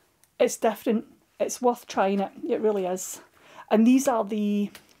 It's different, it's worth trying it, it really is. And these are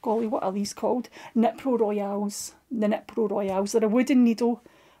the, golly, what are these called? Knit Pro Royales. The Knit Pro Royales. They're a wooden needle,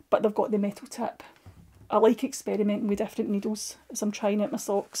 but they've got the metal tip. I like experimenting with different needles as I'm trying out my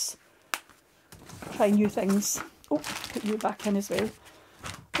socks. Try new things. Oh, put you back in as well.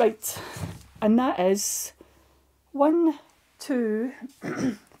 Right, and that is 1, 2,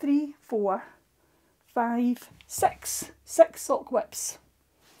 3, 4, 5, 6. 6 sock WIPs.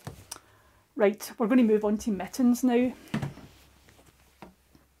 Right, we're going to move on to mittens now.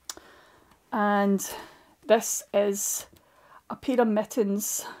 And this is a pair of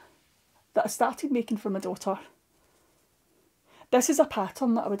mittens that I started making for my daughter. This is a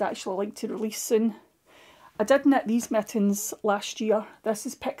pattern that I would actually like to release soon. I did knit these mittens last year. This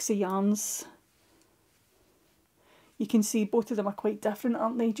is Pixie Yarns. You can see both of them are quite different,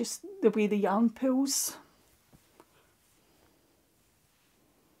 aren't they? Just the way the yarn pulls.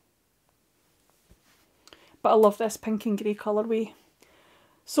 But I love this pink and grey colourway.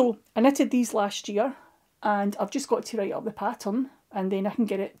 So I knitted these last year and I've just got to write up the pattern and then I can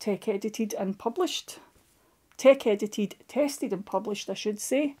get it tech edited and published. Tech edited, tested and published, I should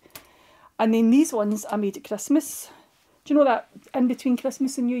say. And then these ones I made at Christmas. Do you know that in between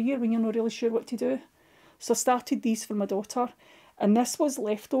Christmas and New Year when you're not really sure what to do? So I started these for my daughter, and this was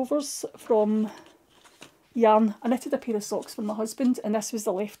leftovers from yarn. I knitted a pair of socks for my husband and this was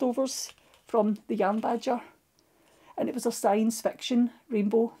the leftovers from the Yarn Badger. And it was a science fiction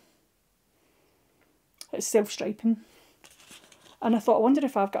rainbow. It's self-striping. And I thought, I wonder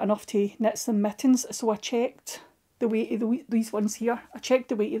if I've got enough to knit some mittens. So I checked the weight of these ones here. I checked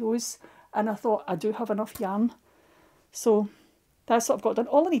the weight of those and I thought I do have enough yarn. So that's what I've got done.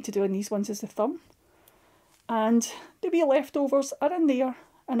 All I need to do on these ones is the thumb. And the wee leftovers are in there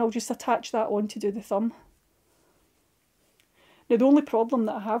and I'll just attach that on to do the thumb. Now the only problem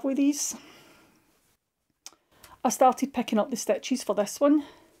that I have with these, I started picking up the stitches for this one.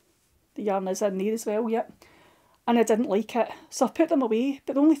 The yarn is in there as well, yet. And I didn't like it, so I put them away.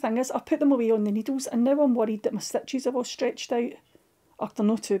 But the only thing is, I put them away on the needles, and now I'm worried that my stitches are all stretched out. Oh, they're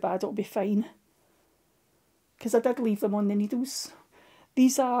not too bad, it'll be fine. Because I did leave them on the needles.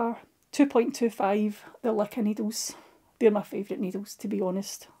 These are 2.25, they're Leica needles. They're my favourite needles, to be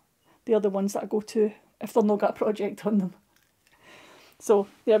honest. They're the ones that I go to if they've not got a project on them. So,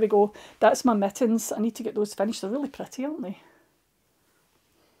 there we go. That's my mittens. I need to get those finished. They're really pretty, aren't they?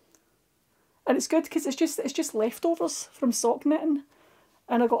 And it's good because it's just leftovers from sock knitting,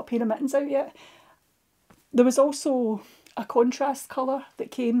 and I got a pair of mittens out yet. There was also a contrast colour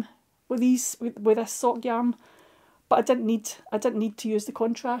that came with these with this sock yarn, but I didn't need to use the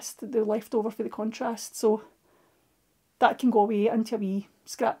contrast, the leftover for the contrast, so that can go away into a wee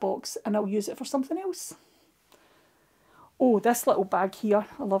scrap box and I'll use it for something else. Oh, this little bag here,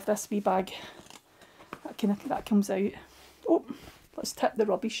 I love this wee bag. That comes out. Oh, let's tip the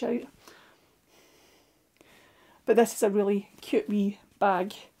rubbish out. But this is a really cute wee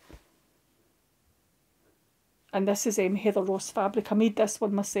bag. And this is Heather Ross fabric. I made this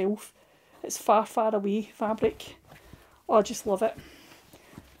one myself. It's Far, Far Away fabric. Oh, I just love it.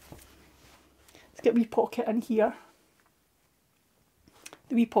 It's got a wee pocket in here.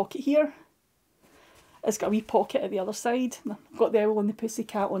 The wee pocket here. It's got a wee pocket at the other side. I've got the owl and the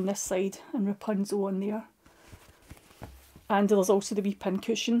pussycat on this side and Rapunzel on there. And there's also the wee pin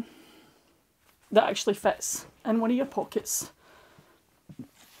cushion that actually fits in one of your pockets.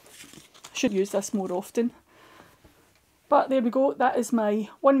 Should use this more often. But there we go, that is my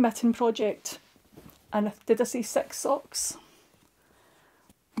one mitten project. And did I say 6 socks?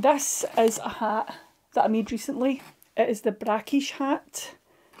 This is a hat that I made recently. It is the Brackish hat.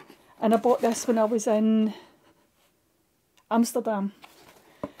 And I bought this when I was in Amsterdam.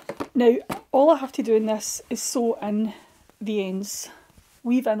 Now, all I have to do in this is sew in the ends.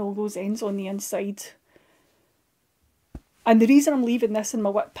 Weave in all those ends on the inside. And the reason I'm leaving this in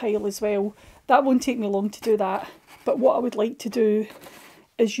my WIP pile as well, that won't take me long to do that. But what I would like to do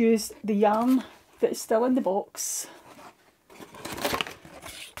is use the yarn that is still in the box.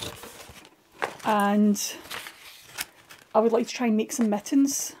 And I would like to try and make some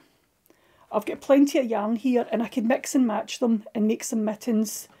mittens. I've got plenty of yarn here and I can mix and match them and make some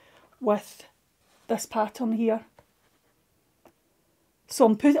mittens with this pattern here.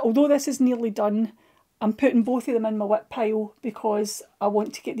 So although this is nearly done, I'm putting both of them in my WIP pile because I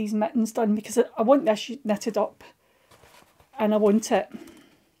want to get these mittens done, because I want this knitted up and I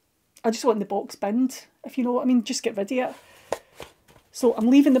just want the box binned, if you know what I mean, just get rid of it. So I'm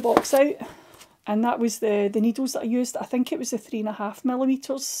leaving the box out, and that was the needles that I used. I think it was the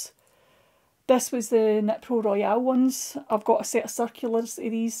 3.5mm. This was the Knit Pro Royale ones. I've got a set of circulars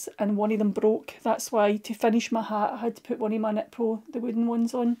of these and one of them broke. That's why to finish my hat I had to put one of my Knit Pro, the wooden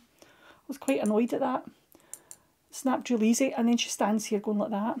ones, on. I was quite annoyed at that. Snapped real easy, and then she stands here going like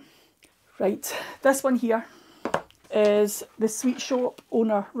that. Right, this one here is the Sweet Shop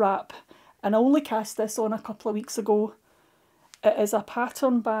Owner wrap, and I only cast this on a couple of weeks ago. It is a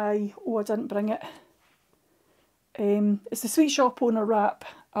pattern by, oh, I didn't bring it. It's the Sweet Shop Owner wrap.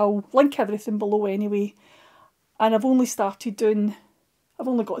 I'll link everything below anyway. And I've only got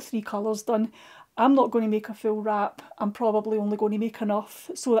 3 colours done. I'm not going to make a full wrap. I'm probably only going to make enough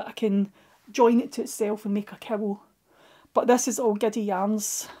so that I can join it to itself and make a cowl. But this is all Giddy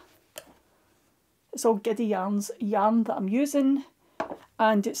Yarns. It's all Giddy Yarns yarn that I'm using,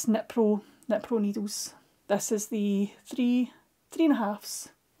 and it's Knit Pro needles. This is the 3.5s.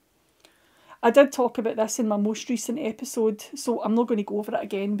 I did talk about this in my most recent episode, so I'm not going to go over it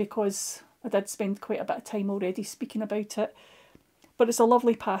again because I did spend quite a bit of time already speaking about it. But it's a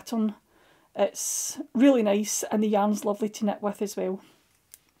lovely pattern. It's really nice, and the yarn's lovely to knit with as well.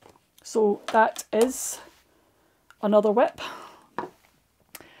 So that is another WIP.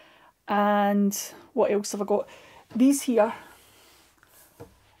 And what else have I got? These here.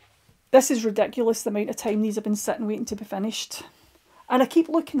 This is ridiculous, the amount of time these have been sitting waiting to be finished. And I keep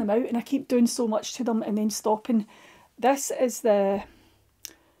looking them out and I keep doing so much to them and then stopping. This is the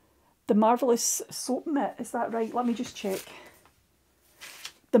Marvellous Soap Mitt, is that right? Let me just check.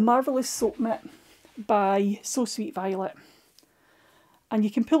 The Marvellous Soap Mitt by So Sweet Violet. And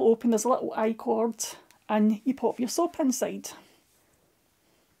you can pull it open, there's a little I cord, and you pop your soap inside.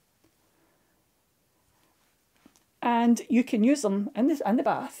 and you can use them in the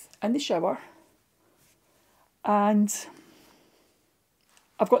bath, in the shower. And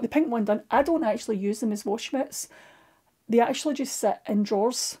I've got the pink one done. I don't actually use them as wash mitts. They actually just sit in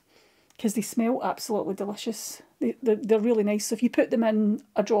drawers because they smell absolutely delicious. They're really nice. So if you put them in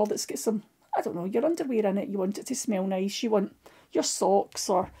a drawer that's got some, I don't know, your underwear in it, you want it to smell nice, you want your socks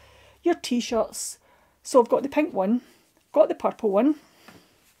or your t-shirts. So I've got the pink one, got the purple one,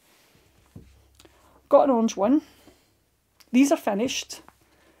 got an orange one. These are finished,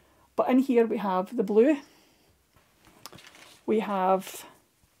 but in here we have the blue, we have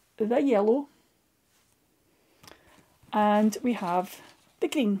the yellow, and we have the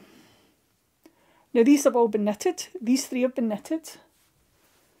green. Now these have all been knitted, these three have been knitted,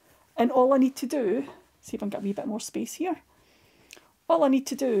 and all I need to do, see if I can get a wee bit more space here, all I need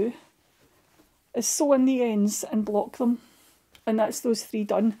to do is sew in the ends and block them, and that's those three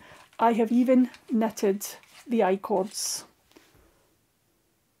done. I have even knitted the I-cords.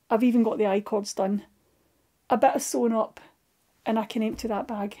 I've even got the I-cords done. A bit of sewing up and I can empty that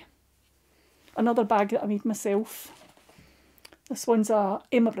bag. Another bag that I made myself. This one's a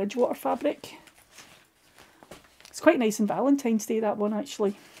Emma Bridgewater fabric. It's quite nice on Valentine's Day, that one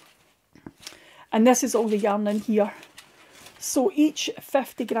actually. And this is all the yarn in here. So each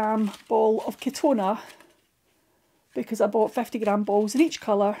 50-gram ball of Katona, because I bought 50-gram balls in each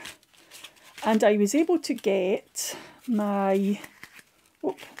colour, and I was able to get my,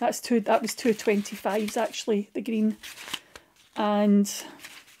 oh, that was two 25s actually, the green. And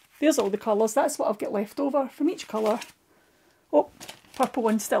there's all the colours. That's what I've got left over from each colour. Oh, purple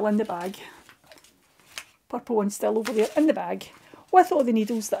one's still in the bag. Purple one's still over there in the bag with all the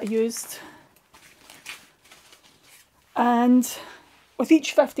needles that I used. And with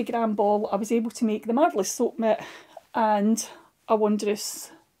each 50-gram ball, I was able to make the Marvellous Soap Mitt and a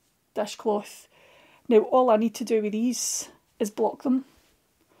Wondrous dishcloth. Now all I need to do with these is block them.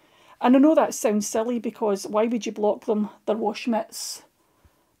 And I know that sounds silly, because why would you block them? They're wash mitts,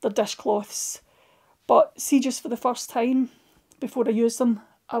 they're dishcloths. But see, just for the first time, before I use them,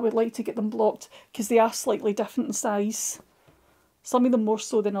 I would like to get them blocked, because they are slightly different in size. Some of them more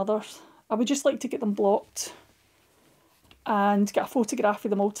so than others. I would just like to get them blocked and get a photograph of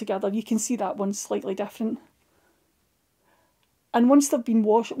them all together. You can see that one's slightly different. And once they've been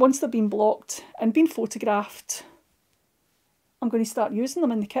washed, once they've been blocked and been photographed, I'm going to start using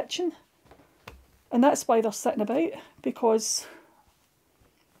them in the kitchen. And that's why they're sitting about, because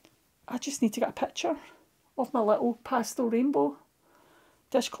I just need to get a picture of my little pastel rainbow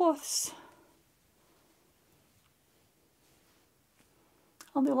dishcloths.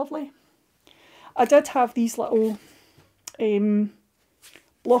 Aren't they lovely? I did have these little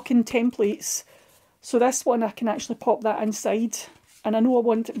blocking templates. So this one, I can actually pop that inside. And I know I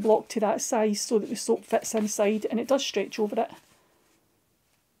want it blocked to that size so that the soap fits inside, and it does stretch over it.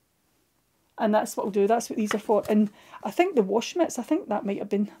 And that's what I'll do. That's what these are for. And I think the wash mitts, I think that might have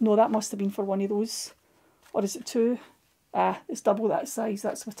been, no, that must have been for one of those. Or is it two? Ah, it's double that size.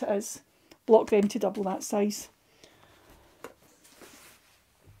 That's what it is. Block them to double that size.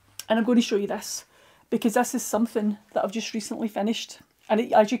 And I'm going to show you this, because this is something that I've just recently finished. And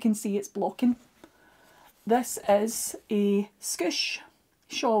it, as you can see, it's blocking. This is a Scoosh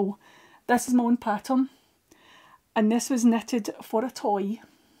shawl. This is my own pattern. And this was knitted for a toy.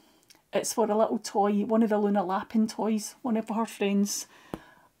 It's for a little toy, one of the Luna Lappin toys, one of her friends.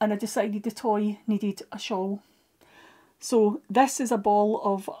 And I decided the toy needed a shawl. So this is a ball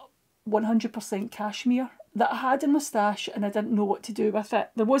of 100% cashmere that I had in my stash, and I didn't know what to do with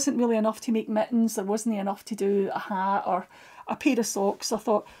it. There wasn't really enough to make mittens. There wasn't enough to do a hat or a pair of socks. I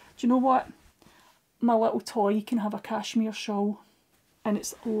thought, do you know what? My little toy can have a cashmere shawl, and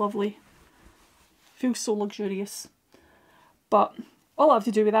it's lovely. Feels so luxurious. But all I have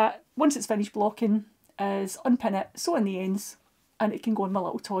to do with that, once it's finished blocking, is unpin it, sew in the ends, and it can go in my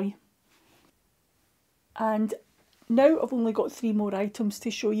little toy. And now I've only got 3 more items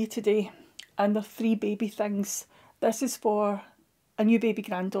to show you today, and they're 3 baby things. This is for a new baby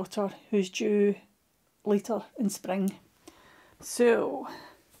granddaughter who's due later in spring. So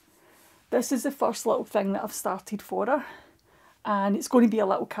this is the first little thing that I've started for her, and it's going to be a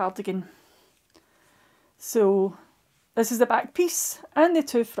little cardigan. So this is the back piece and the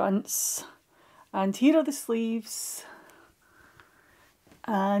 2 fronts, and here are the sleeves,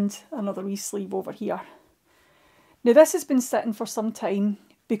 and another wee sleeve over here. Now this has been sitting for some time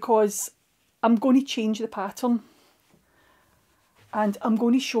because I'm going to change the pattern, and I'm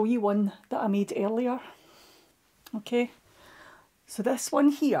going to show you one that I made earlier. Okay, so this one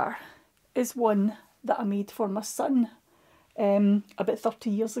here is one that I made for my son about 30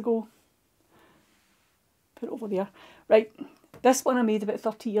 years ago. put it over there. Right, this one I made about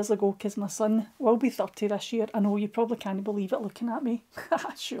 30 years ago because my son will be 30 this year. I know you probably can't believe it looking at me.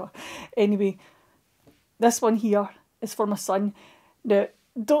 Sure. Anyway, this one here is for my son. Now,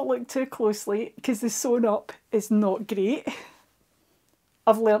 don't look too closely because the sewn up is not great.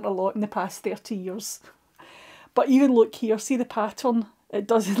 I've learnt a lot in the past 30 years. But even look here, see the pattern? It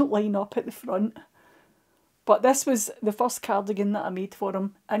doesn't line up at the front. But this was the first cardigan that I made for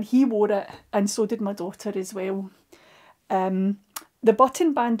him, and he wore it, and so did my daughter as well. The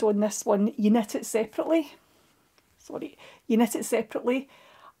button band on this one, you knit it separately. Sorry, you knit it separately,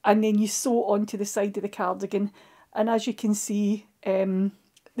 and then you sew onto the side of the cardigan. And as you can see, the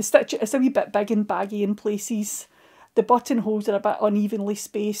stitch is a wee bit big and baggy in places. The buttonholes are a bit unevenly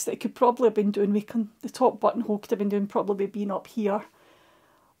spaced. It could probably have been doing, the top buttonhole could have been doing probably being up here.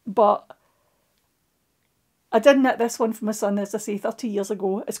 But I did knit this one for my son, as I say, 30 years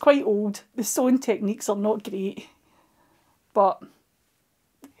ago. It's quite old. The sewing techniques are not great. But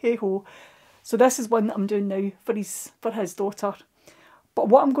hey ho. So this is one that I'm doing now for his daughter. But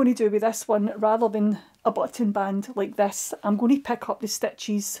what I'm going to do with this one, rather than a button band like this, I'm going to pick up the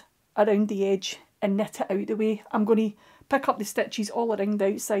stitches around the edge and knit it out the way. I'm going to pick up the stitches all around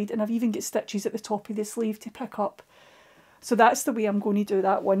the outside, and I've even got stitches at the top of the sleeve to pick up. So that's the way I'm going to do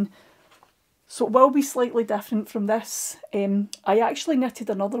that one. So it will be slightly different from this. I actually knitted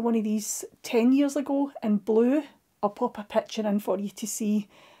another one of these 10 years ago in blue. I'll pop a picture in for you to see.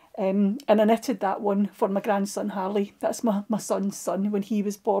 And I knitted that one for my grandson Harley. That's my son's son when he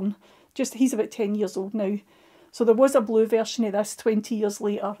was born. He's about 10 years old now. So there was a blue version of this 20 years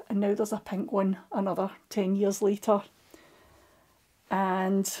later, and now there's a pink one another 10 years later.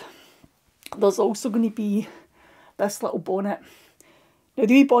 And there's also going to be this little bonnet. Now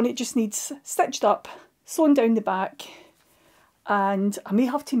the wee bonnet just needs stitched up, sewn down the back, and I may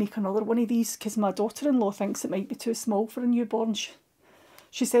have to make another one of these because my daughter-in-law thinks it might be too small for a newborn.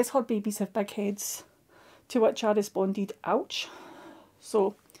 She says her babies have big heads, to which I responded, ouch.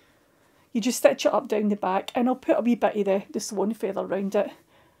 So you just stitch it up down the back, and I'll put a wee bit of the swan feather around it.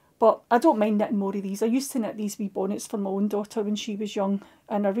 But I don't mind knitting more of these. I used to knit these wee bonnets for my own daughter when she was young,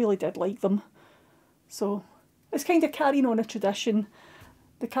 and I really did like them. So it's kind of carrying on a tradition.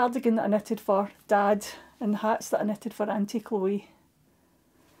 The cardigan that I knitted for Dad, and the hats that I knitted for Auntie Chloe.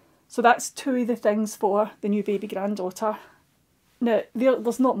 So that's two of the things for the new baby granddaughter. Now,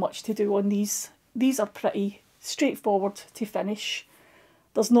 there's not much to do on these. These are pretty straightforward to finish.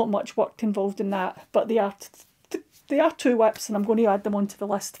 There's not much work involved in that, but they are two WIPs, and I'm going to add them onto the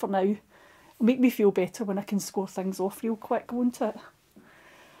list for now. It'll make me feel better when I can score things off real quick, won't it?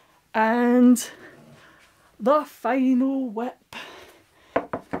 And the final WIP.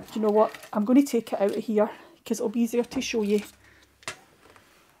 Do you know what? I'm going to take it out of here because it'll be easier to show you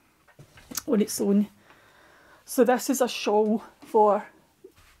on its own. So this is a shawl for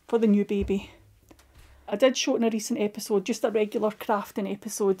the new baby. I did show it in a recent episode, just a regular crafting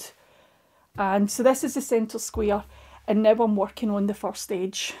episode. And so this is the centre square, and now I'm working on the first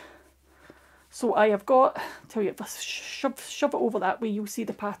edge. So I have got, tell you, if I shove it over that way, you'll see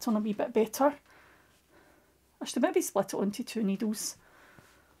the pattern a wee bit better. I should maybe split it onto two needles.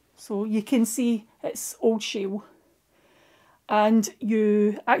 So you can see it's old shell. And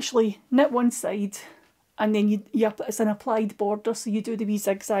you actually knit one side, and then it's an applied border, so you do the wee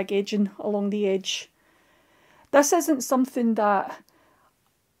zigzag edging along the edge. This isn't something that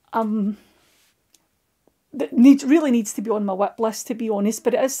really needs to be on my WIP list, to be honest,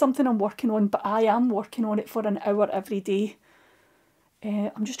 but it is something I'm working on. But I am working on it for an hour every day.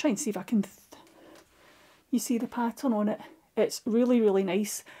 I'm just trying to see if I can... You see the pattern on it? It's really, really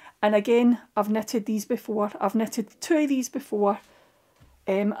nice. And again, I've knitted these before. I've knitted two of these before.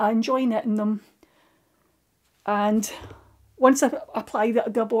 I enjoy knitting them. And once I apply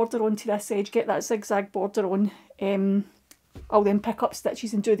the border onto this edge, get that zigzag border on, I'll then pick up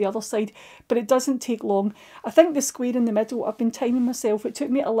stitches and do the other side. But it doesn't take long. I think the square in the middle, I've been timing myself. It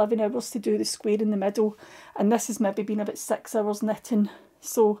took me 11 hours to do the square in the middle. And this has maybe been about 6 hours knitting.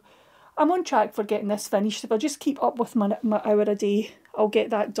 So I'm on track for getting this finished. If I just keep up with my hour a day, I'll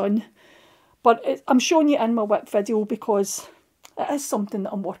get that done. But I'm showing you in my WIP video because it is something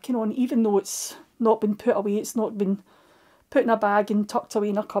that I'm working on, even though it's not been put away. It's not been put in a bag and tucked away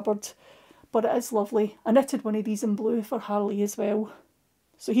in a cupboard. But it is lovely. I knitted one of these in blue for Harley as well.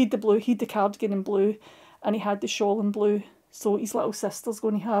 So he had the blue, he had the cardigan in blue, and he had the shawl in blue. So his little sister's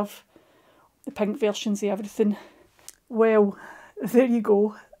going to have the pink versions of everything. Well, there you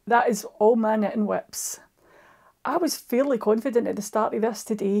go. That is all my knitting WIPs. I was fairly confident at the start of this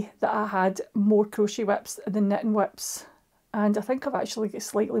today that I had more crochet WIPs than knitting WIPs. And I think I've actually got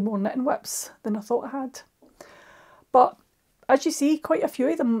slightly more knitting WIPs than I thought I had. But as you see, quite a few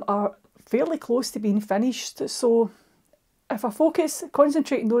of them are fairly close to being finished, so if I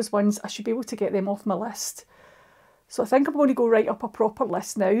concentrate on those ones, I should be able to get them off my list. So I think I'm going to go write up a proper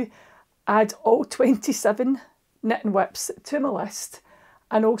list now, add all 27 knitting WIPs to my list,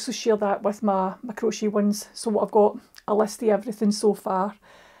 and also share that with my crochet ones. So I've got a list of everything so far.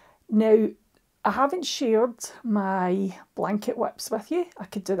 Now, I haven't shared my blanket WIPs with you. I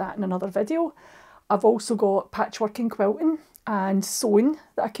could do that in another video. I've also got patchwork and quilting and sewing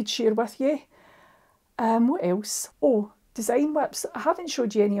that I could share with you. What else? Oh, design WIPs. I haven't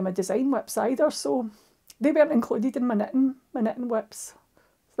showed you any of my design WIPs either, so they weren't included in my knitting WIPs.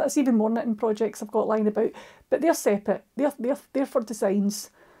 So that's even more knitting projects I've got lying about, but they're separate. They're for designs.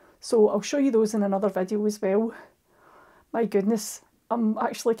 So I'll show you those in another video as well. My goodness, I'm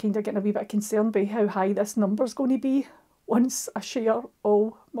actually kind of getting a wee bit concerned by how high this number's going to be once I share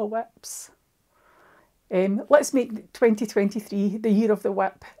all my WIPs. Let's make 2023 the year of the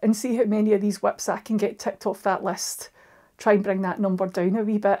WIP and see how many of these WIPs I can get ticked off that list. Try and bring that number down a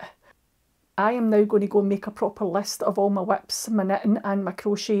wee bit. I am now going to go and make a proper list of all my WIPs, my knitting and my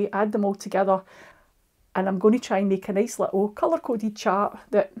crochet, add them all together, and I'm going to try and make a nice little colour-coded chart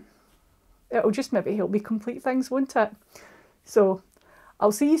that it'll just maybe help me complete things, won't it? So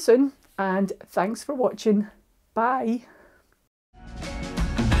I'll see you soon, and thanks for watching. Bye.